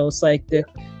business. So it's like you're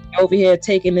over here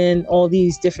taking in all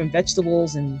these different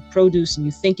vegetables and produce, and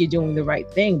you think you're doing the right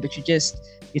thing, but you're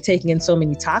taking in so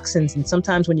many toxins. And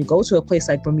sometimes when you go to a place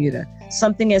like Bermuda,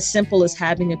 something as simple as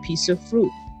having a piece of fruit,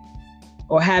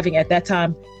 or having at that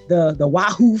time the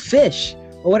wahoo fish,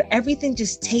 or what, everything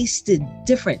just tasted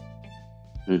different.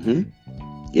 Mm-hmm.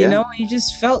 Yeah. You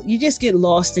just get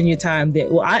lost in your time there.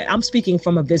 Well, I'm speaking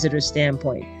from a visitor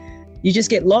standpoint. You just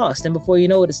get lost, and before you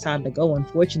know it, it's time to go,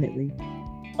 unfortunately.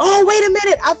 Oh, wait a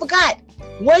minute, I forgot.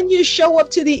 When you show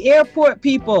up to the airport,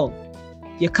 people,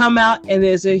 you come out and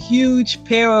there's a huge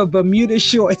pair of Bermuda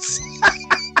shorts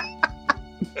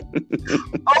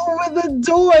over the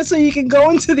door so you can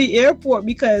go into the airport,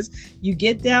 because you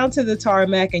get down to the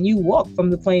tarmac and you walk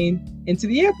from the plane into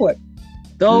the airport.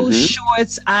 Those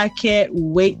shorts, I can't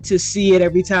wait to see it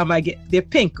every time they're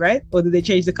pink, right? Or did they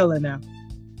change the color now?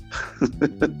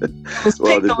 It was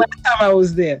pink the last time I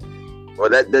was there. Well,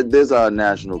 there's our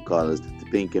national colors, the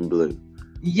pink and blue.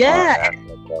 Yeah.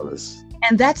 National colors.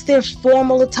 And that's their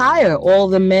formal attire. All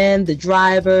the men, the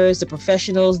drivers, the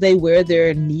professionals, they wear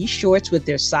their knee shorts with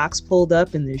their socks pulled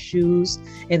up and their shoes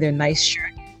and their nice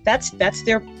shirt. That's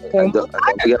their formal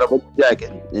attire. We got a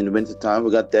jacket. In the wintertime,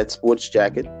 we got that sports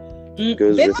jacket.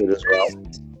 Goes with it as well.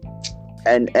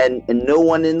 And no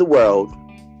one in the world,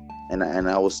 and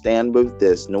I will stand with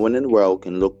this, no one in the world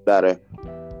can look better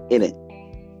in it.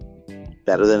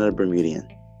 Better than a Bermudian.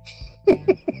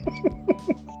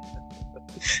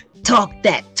 Talk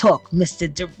that talk, Mr.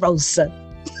 DeRosa.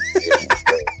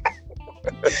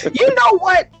 You know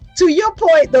what? to your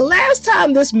point, the last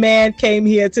time this man came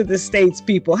here to the States,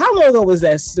 people, how long ago was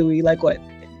that, Stewie? Like what?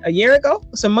 A year ago?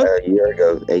 Some month? A year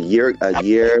ago. A year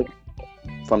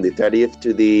from the 30th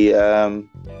to the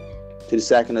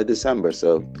 2nd of December.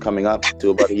 So coming up to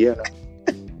about a year now.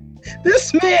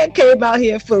 This man came out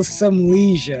here for some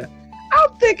leisure.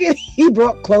 I'm thinking he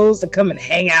brought clothes to come and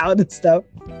hang out and stuff.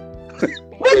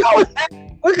 We're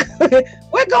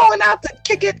going out to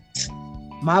kick it.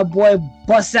 My boy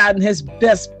busts out in his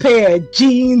best pair of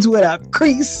jeans with a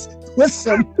crease, with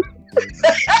some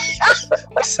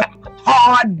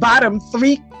hard bottom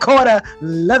 3/4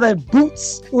 leather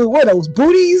boots. What are those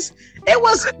booties? It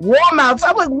was warm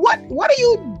outside. I'm like, what are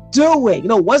you doing? You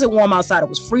know, it wasn't warm outside. It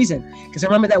was freezing. Because I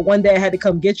remember that one day I had to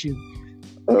come get you.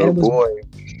 Oh, and it was boy.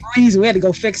 freezing. We had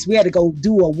to go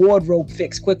do a wardrobe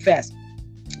fix quick, fast.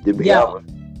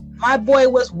 My boy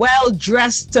was well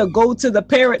dressed to go to the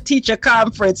parent-teacher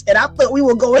conference, and I thought we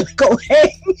were going to go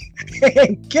hang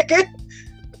and kick it.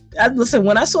 Listen,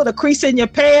 when I saw the crease in your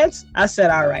pants, I said,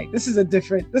 "All right, this is a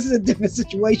different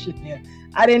situation here."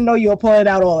 I didn't know you were pulling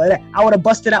out all of that. I would have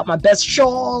busted out my best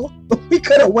shawl. We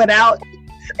could have went out.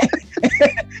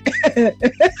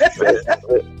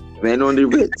 Man on the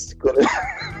Ritz.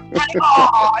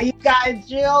 Oh, you got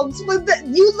jokes.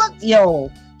 You look,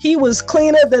 yo. He was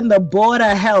cleaner than the Board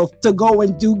of Health to go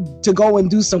and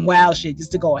do some wild shit,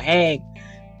 just to go hang.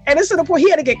 And it's to the point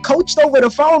he had to get coached over the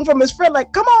phone from his friend,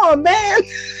 like, "Come on, man."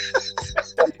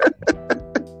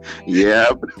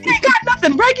 Yeah. You ain't got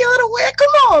nothing regular to wear.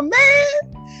 Come on, man.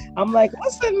 I'm like,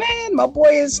 listen, man, my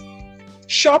boy is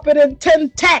sharper than 10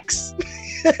 tacks.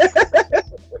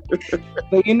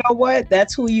 But you know what?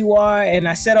 That's who you are. And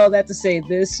I said all that to say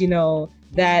this, you know,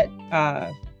 that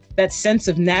sense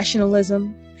of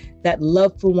nationalism, that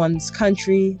love for one's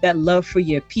country, that love for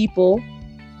your people,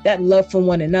 that love for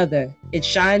one another, it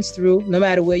shines through no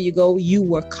matter where you go. You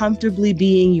were comfortably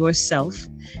being yourself.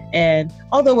 And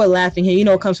although we're laughing here, you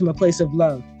know, it comes from a place of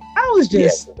love. I was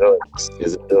just...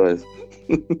 Yes, it does.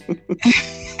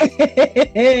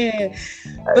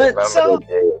 But so... I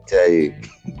tell you.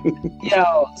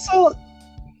 Yo, so...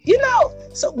 You know,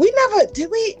 so we never... Did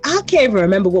we... I can't even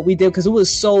remember what we did because it was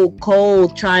so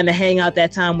cold trying to hang out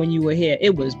that time when you were here.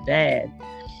 It was bad.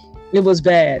 It was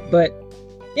bad. But,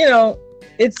 you know,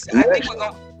 it's... I think we're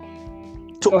going...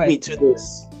 Took me to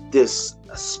this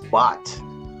spot.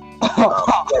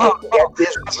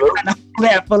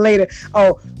 That for later.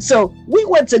 Oh, so we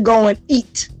went to go and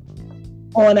eat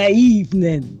on an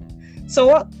evening.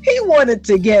 So he wanted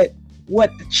to get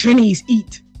what the Trinis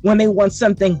eat when they want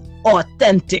something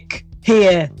authentic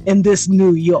here in this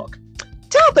New York.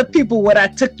 Tell the people what I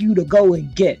took you to go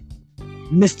and get,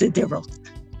 Mr. DeRosa.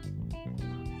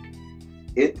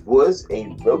 It was a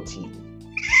roti.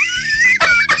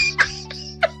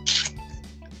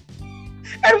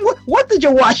 And what did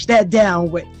you wash that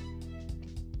down with?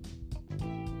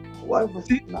 What was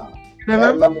it? No. Remember?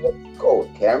 Can't remember what it's called.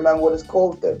 Can't remember what it's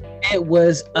called though. It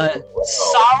was a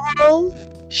sorrel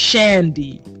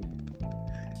shandy.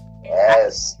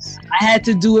 Yes. I had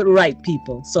to do it right,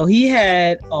 people. So he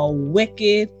had a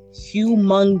wicked,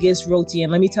 humongous roti.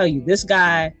 And let me tell you, this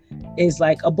guy is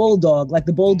like a bulldog, like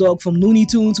the bulldog from Looney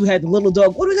Tunes who had the little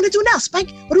dog. What are we going to do now,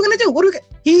 Spike? What are we going to do?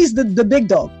 He's the big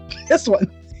dog. This one.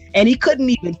 And he couldn't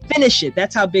even finish it.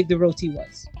 That's how big the roti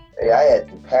was. Hey, I had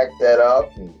to pack that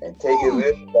up and take it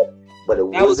with me. But it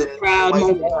that was a proud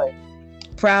moment.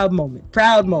 Proud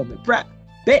moment.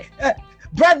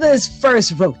 Brother's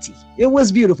first roti. It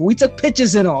was beautiful. We took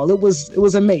pictures and all. It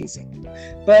was amazing.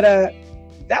 But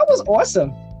that was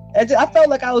awesome. I felt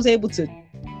like I was able to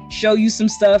show you some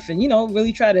stuff and, you know,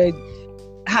 really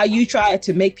how you try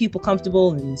to make people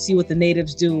comfortable and see what the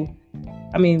natives do.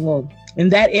 I mean, well, in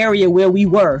that area where we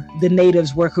were, the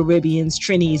natives were Caribbeans,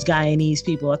 Trinis, Guyanese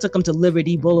people. I took them to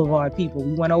Liberty Boulevard people.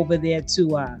 We went over there to,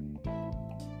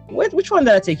 which one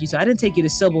did I take you to? I didn't take you to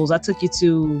Sybil's. I took you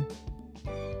to...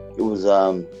 It was,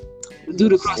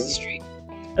 dude across the street.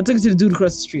 I took you to the dude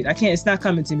across the street. It's not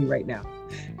coming to me right now.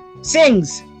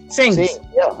 Sings.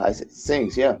 Yeah, I said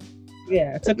Sings, yeah.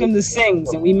 Yeah, I took him to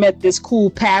Sings and we met this cool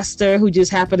pastor who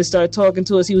just happened to start talking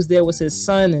to us. He was there with his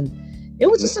son and it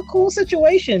was just a cool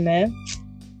situation, man.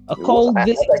 A cold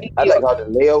visit. I like how the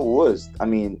layout was. I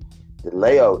mean, the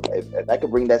layout, if I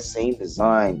could bring that same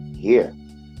design here,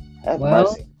 have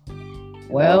mercy.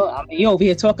 Well, I mean, you're over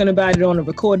here talking about it on a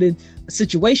recorded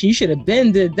situation. You should have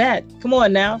been did that. Come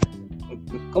on now.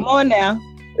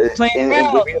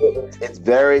 It's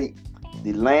very,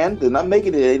 the land, they're not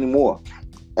making it anymore.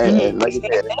 And like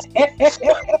I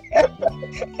said,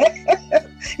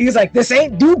 he was like, "This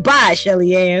ain't Dubai,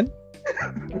 Shelly Ann."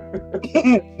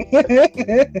 you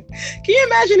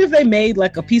imagine if they made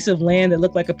like a piece of land that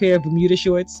looked like a pair of Bermuda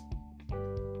shorts?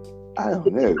 I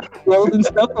don't know. Road and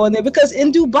stuff on there, because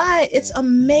in Dubai it's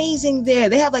amazing there.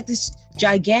 They have like this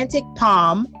gigantic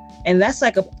palm, and that's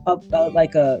like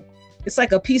it's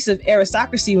like a piece of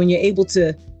aristocracy when you're able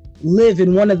to live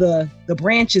in one of the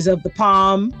branches of the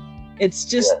palm. It's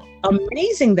just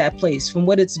amazing, that place, from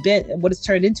what it's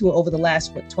turned into over the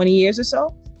last 20 years or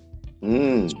so.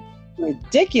 It's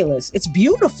ridiculous. It's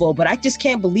beautiful, but I just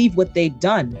can't believe what they've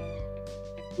done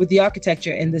with the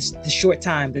architecture in the short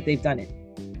time that they've done it.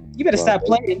 You better stop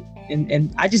playing.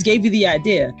 And I just gave you the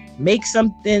idea. Make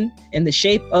something in the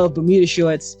shape of Bermuda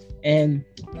shorts and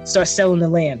start selling the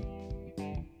land.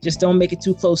 Just don't make it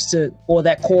too close to all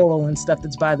that coral and stuff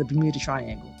that's by the Bermuda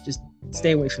Triangle. Just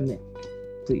stay away from there,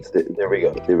 please. There we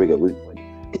go.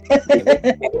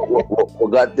 We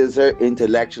got this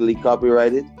intellectually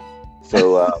copyrighted.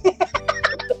 So,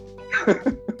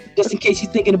 just in case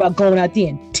you're thinking about going out there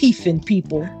and teething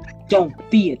people, don't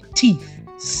be a thief,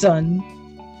 son.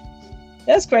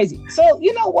 That's crazy. So,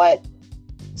 you know what?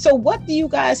 So, what do you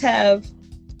guys have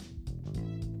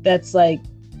that's like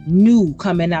new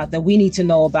coming out that we need to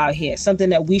know about here?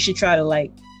 Something that we should try to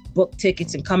like book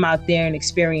tickets and come out there and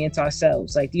experience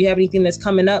ourselves. Like, do you have anything that's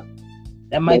coming up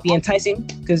that might be enticing?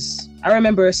 Because I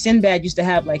remember Sinbad used to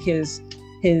have like his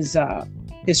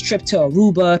trip to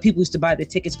Aruba. People used to buy their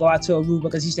tickets, go out to Aruba,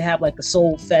 because he used to have like the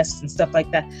Soul Fest and stuff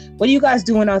like that. What are you guys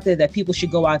doing out there that people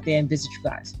should go out there and visit you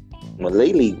guys? Well,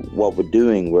 lately, what we're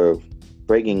doing, we're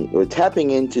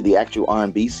tapping into the actual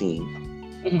R&B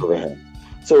scene over here.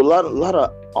 So a lot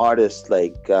of artists,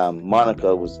 like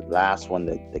Monica was the last one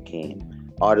that came.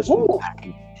 Artists from back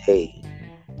in the day.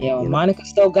 Yeah, Monica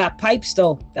still got pipes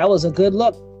though. That was a good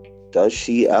look. Does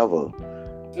she ever?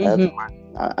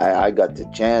 I got the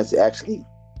chance to actually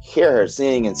hear her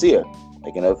sing and see her.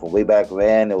 Like, from way back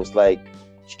when, it was like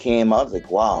she came out, I was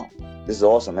like, wow, this is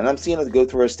awesome. And I'm seeing her go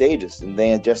through her stages, and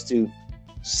then just to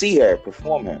see her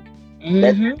perform her.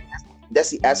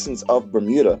 That's the essence of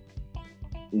Bermuda.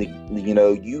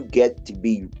 You get to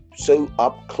be so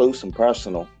up close and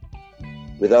personal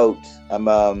without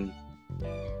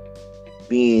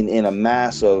being in a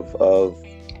mass of a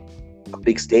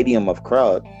big stadium of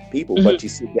crowd people, but you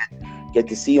get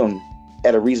to see them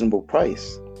at a reasonable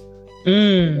price.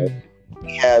 We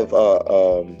have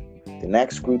the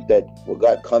next group that we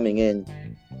got coming in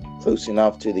close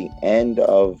enough to the end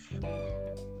of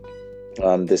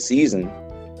the season.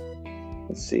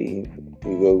 Let's see.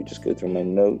 We just go through my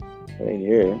note right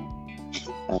here.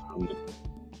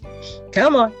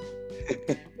 Come on.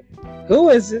 Who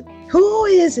is it?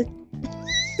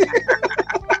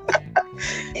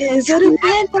 Is it a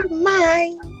friend of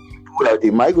mine? Well,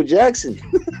 the Michael Jackson.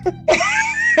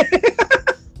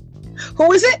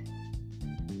 Who is it?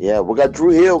 Yeah, we got Dru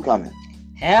Hill coming.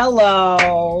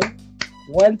 Hello.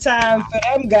 One time for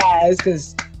them guys,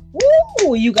 because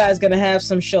you guys gonna have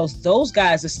some shows. Those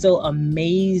guys are still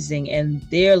amazing, and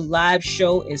their live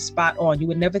show is spot on. You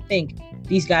would never think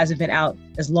these guys have been out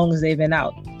as long as they've been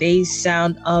out. They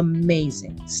sound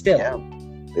amazing still. Yeah.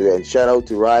 And shout out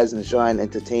to Rise and Shine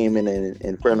Entertainment and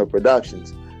Inferno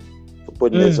Productions for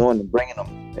putting this on and bringing them.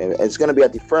 And it's going to be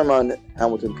at the Fairmont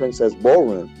Hamilton Princess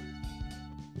Ballroom.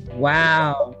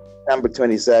 Wow. September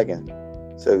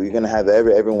 22nd. So you're going to have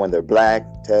everyone there. Black,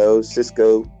 Teo,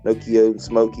 Cisco, Nokia,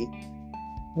 Smokey.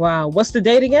 Wow. What's the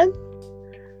date again?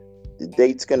 The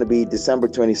date's going to be December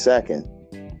 22nd.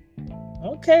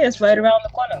 Okay, it's right around the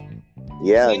corner.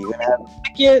 Yeah, so you're gonna have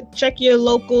check your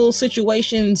local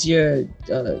situations, your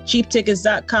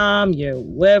cheaptickets.com, your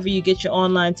wherever you get your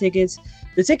online tickets.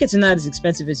 The tickets are not as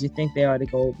expensive as you think they are to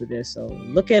go over there. So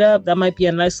look it up. That might be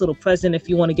a nice little present if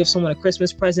you want to give someone a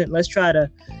Christmas present. Let's try to,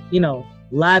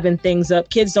 liven things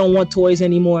up. Kids don't want toys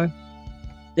anymore.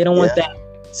 They don't want that.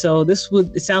 So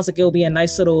it sounds like it'll be a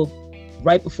nice little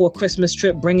right before Christmas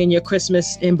trip. Bring in your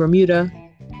Christmas in Bermuda.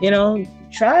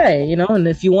 Try, and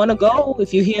if you want to go,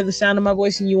 if you hear the sound of my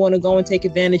voice and you want to go and take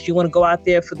advantage, you want to go out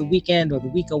there for the weekend or the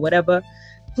week or whatever,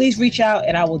 please reach out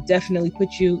and I will definitely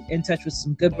put you in touch with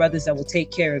some good brothers that will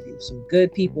take care of you. Some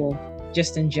good people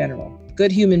just in general,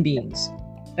 good human beings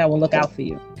that will look out for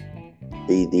you.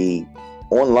 The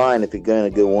online, if you're going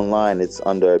to go online, it's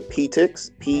under PTix,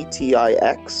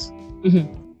 PTIX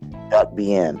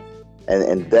 .bn.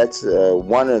 And that's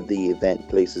one of the event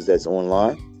places that's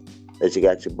online that you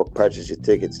can actually purchase your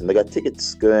tickets. And they got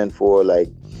tickets going for like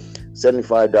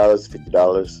 $75,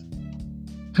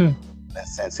 $50.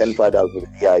 That's $75 for the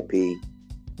VIP.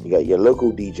 You got your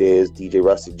local DJs, DJ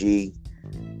Rusty G.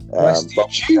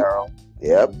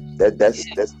 Yep.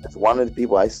 That's one of the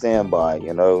people I stand by,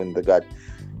 and they got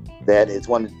that it's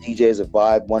one of the DJs of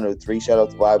Vibe 103. Shout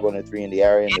out to Vibe 103 in the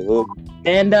area, in the hood.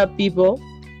 Stand up, people.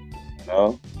 You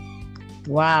know?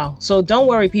 Wow. So don't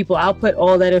worry, people. I'll put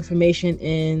all that information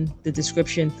in the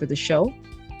description for the show.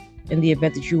 In the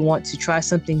event that you want to try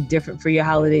something different for your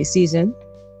holiday season,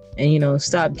 and, you know,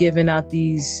 stop giving out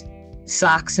these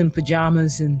socks and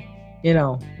pajamas and, you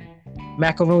know,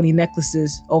 macaroni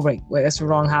necklaces. Oh, wait, that's the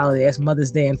wrong holiday. That's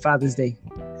Mother's Day and Father's Day.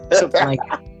 Something like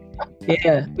that.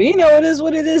 Yeah. But, you know, it is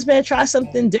what it is, man. Try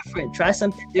something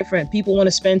different. People want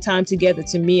to spend time together.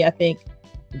 To me, I think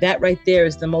that right there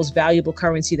is the most valuable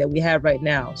currency that we have right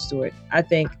now, Stuart. I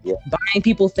think buying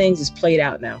people things is played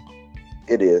out now.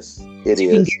 It is. You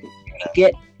can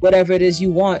get whatever it is you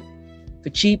want for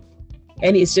cheap,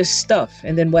 and it's just stuff.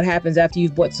 And then what happens after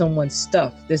you've bought someone's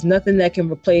stuff? There's nothing that can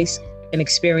replace an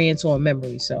experience or a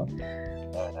memory. So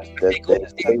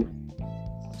that's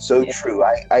so true.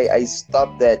 I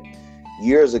stopped that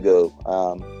years ago,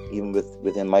 even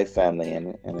within my family,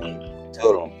 and I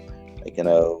told them, like, you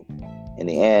know, in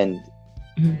the end,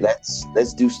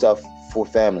 let's do stuff for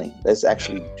family. Let's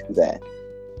actually do that.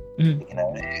 You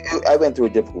know, I went through a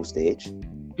difficult stage.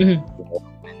 You know,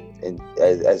 and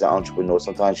as an entrepreneur,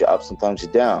 sometimes you're up, sometimes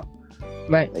you're down.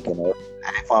 Right. Like, you know,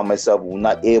 I found myself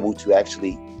not able to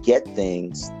actually get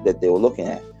things that they were looking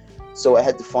at. So I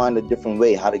had to find a different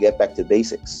way how to get back to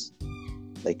basics.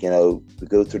 Like, you know, we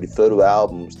go through the photo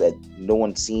albums that no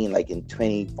one's seen like in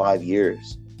 25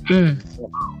 years.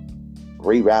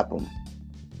 Rewrap them.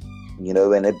 You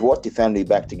know, and it brought the family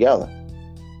back together.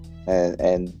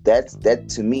 And that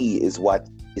to me is what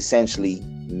essentially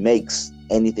makes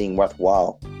anything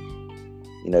worthwhile.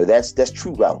 You know, that's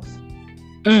true wealth.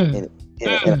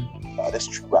 That's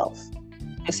true wealth.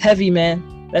 That's heavy,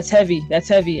 man. That's heavy.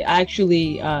 I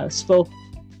actually spoke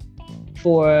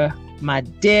for my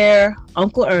dear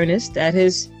Uncle Ernest at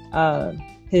his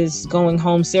going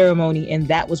home ceremony, and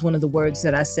that was one of the words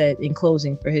that I said in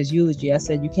closing for his eulogy. I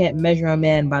said, you can't measure a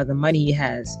man by the money he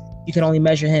has. You can only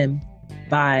measure him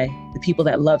by the people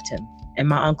that loved him. And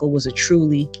my uncle was a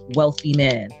truly wealthy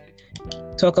man.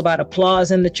 Talk about applause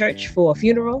in the church for a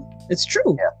funeral. It's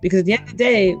true. Yeah. Because at the end of the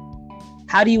day,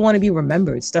 how do you want to be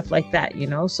remembered? Stuff like that, you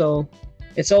know? So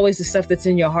it's always the stuff that's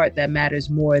in your heart that matters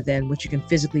more than what you can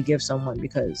physically give someone,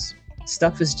 because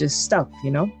stuff is just stuff,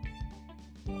 you know?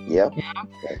 Yeah.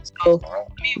 So let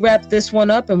me wrap this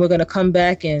one up, and we're going to come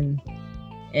back and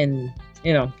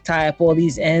you know, tie up all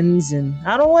these ends. And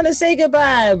I don't want to say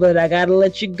goodbye, but I got to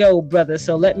let you go, brother.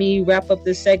 So let me wrap up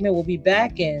this segment. We'll be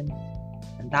back, and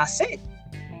that's it.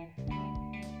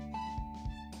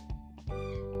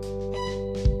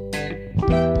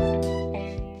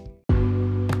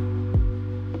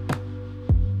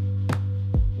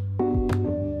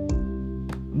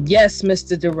 Yes,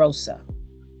 Mr. DeRosa.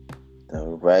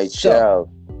 All right,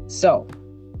 show. So,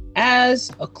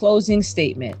 as a closing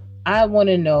statement, I want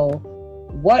to know,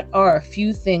 what are a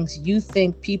few things you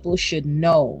think people should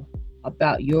know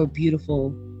about your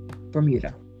beautiful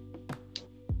Bermuda?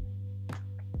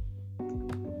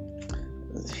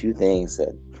 A few things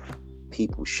that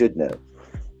people should know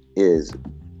is,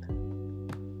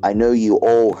 I know you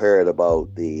all heard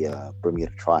about the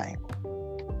Bermuda Triangle,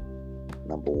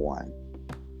 number one,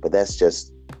 but that's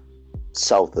just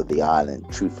south of the island,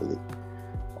 truthfully.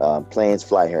 Planes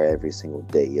fly here every single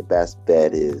day. Your best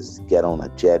bet is get on a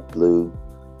JetBlue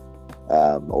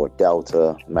or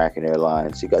Delta, American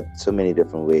Airlines. You got so many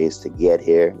different ways to get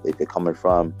here. If you're coming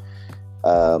from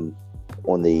on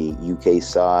the UK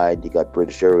side, you got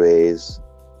British Airways,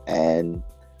 and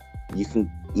you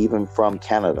can even from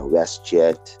Canada,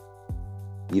 WestJet.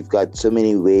 You've got so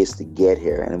many ways to get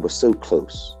here, and we're so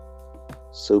close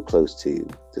to you.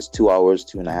 Just 2 hours,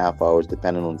 2.5 hours,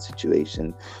 depending on the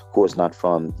situation. Of course, not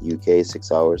from UK,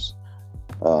 6 hours,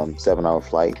 7-hour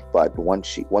flight. But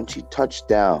once you touch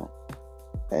down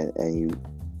and you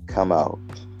come out,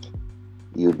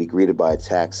 you'll be greeted by a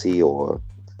taxi, or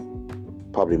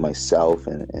probably myself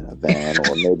in a van,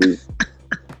 or maybe,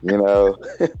 you know.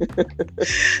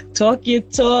 Talk your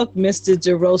talk, Mr.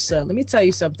 DeRosa. Let me tell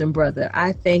you something, brother.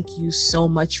 I thank you so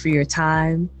much for your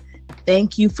time.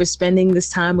 Thank you for spending this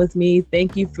time with me.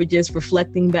 Thank you for just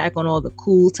reflecting back on all the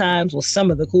cool times, well, some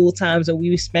of the cool times that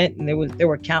we spent, and there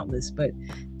were countless, but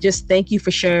just thank you for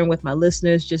sharing with my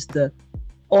listeners just the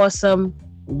awesome,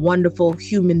 wonderful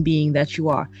human being that you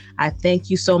are. I thank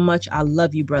you so much. I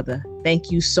love you, brother. Thank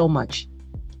you so much.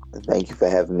 Thank you for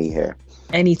having me here.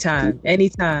 Anytime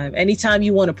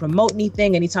you want to promote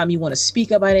anything, anytime you want to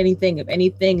speak about anything, if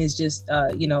anything is just,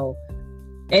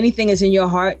 anything is in your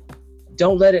heart,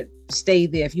 don't let it stay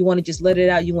there. If you want to just let it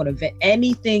out, you want to vent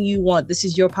anything you want, this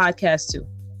is your podcast too.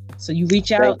 So you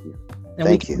reach out, And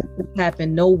Thank you.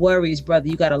 Happen. No worries, brother.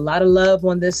 You got a lot of love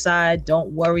on this side.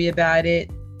 Don't worry about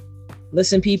it.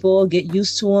 Listen, people, get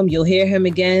used to him. You'll hear him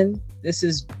again. This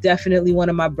is definitely one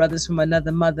of my brothers from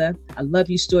another mother. I love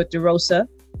you, Stuart DeRosa.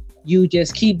 You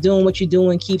just keep doing what you're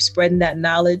doing. Keep spreading that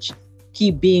knowledge.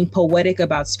 Keep being poetic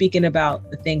about speaking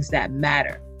about the things that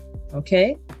matter.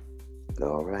 Okay?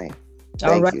 All right.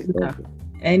 All right.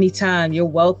 Anytime. You're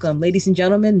welcome. Ladies and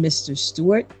gentlemen, Mr.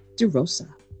 Stuart DeRosa.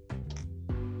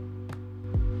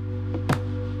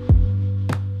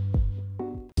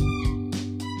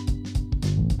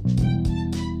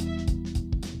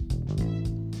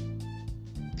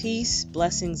 Peace,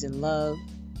 blessings, and love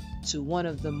to one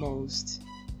of the most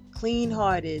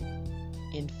clean-hearted,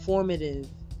 informative,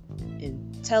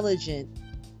 intelligent,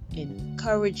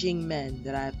 encouraging men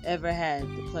that I've ever had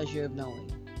the pleasure of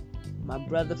knowing. My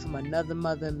brother from another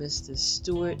mother, Mr.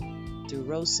 Stuart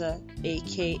DeRosa,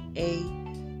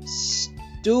 aka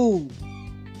Stu.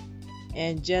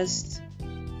 And just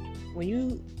when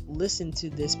you listen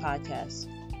to this podcast,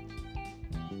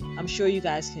 I'm sure you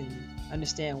guys can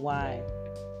understand why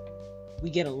we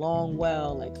get along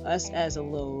well. Like us as a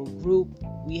little group,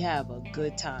 we have a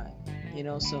good time, you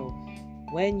know. So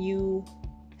when you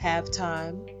have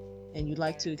time and you'd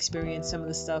like to experience some of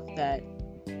the stuff that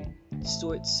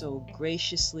Stuart so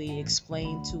graciously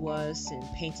explained to us and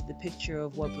painted the picture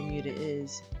of what Bermuda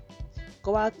is,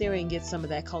 go out there and get some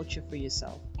of that culture for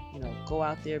yourself. You know, go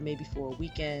out there maybe for a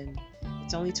weekend.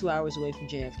 It's only 2 hours away from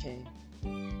JFK.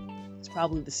 It's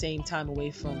probably the same time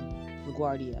away from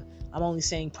LaGuardia. I'm only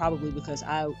saying probably because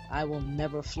I will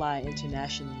never fly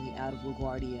internationally out of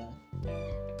LaGuardia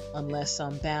unless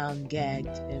I'm bound, gagged,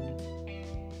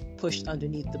 and pushed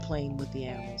underneath the plane with the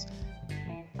animals.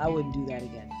 I wouldn't do that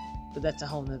again, but that's a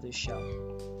whole nother show.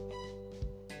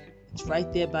 It's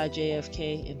right there by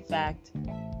JFK. In fact,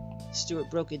 Stuart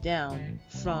broke it down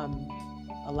from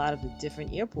a lot of the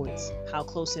different airports, how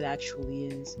close it actually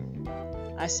is.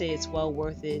 I say it's well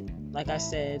worth it. Like I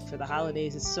said, for the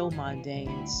holidays, it's so mundane.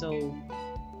 It's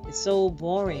so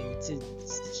boring to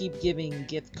keep giving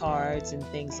gift cards and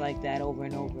things like that over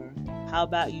and over. How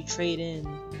about you trade in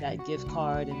that gift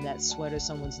card and that sweater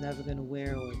someone's never going to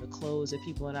wear, or the clothes that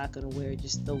people are not going to wear,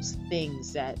 just those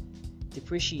things that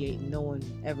depreciate and no one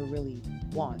ever really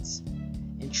wants,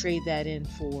 and trade that in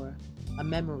for a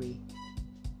memory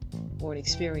or an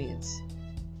experience.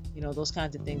 You know, those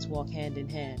kinds of things walk hand in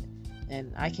hand.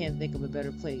 And I can't think of a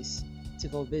better place to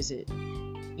go visit.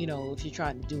 You know, if you're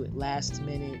trying to do it last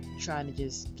minute, trying to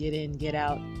just get in, get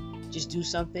out, just do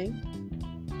something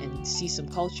and see some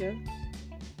culture.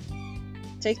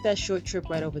 Take that short trip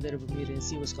right over there to Bermuda and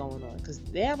see what's going on. Because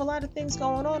they have a lot of things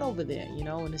going on over there, you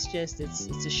know, and it's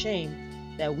a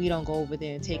shame that we don't go over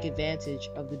there and take advantage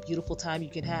of the beautiful time you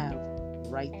can have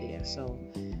right there. So,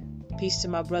 peace to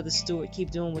my brother Stuart.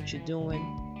 Keep doing what you're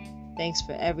doing. Thanks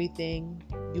for everything.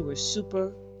 You were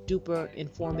super duper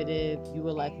informative. You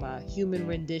were like my human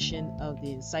rendition of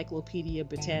the Encyclopedia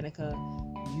Britannica.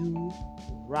 You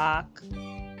rock.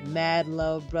 Mad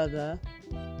love, brother.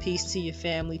 Peace to your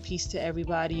family. Peace to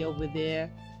everybody over there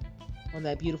on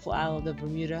that beautiful island of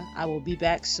Bermuda. I will be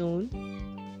back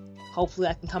soon. Hopefully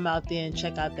I can come out there and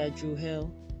check out that Drew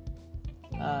Hill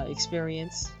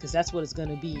experience, because that's what it's going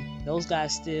to be. Those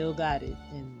guys still got it,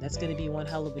 and that's going to be one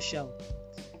hell of a show.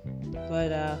 But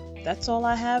that's all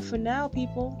I have for now,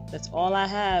 people. That's all I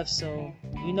have. So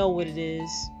you know what it is.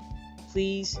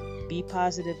 Please be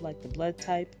positive like the blood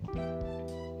type.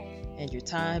 And your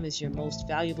time is your most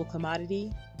valuable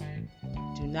commodity.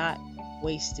 Do not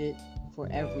waste it for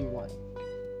everyone.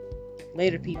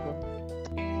 Later, people.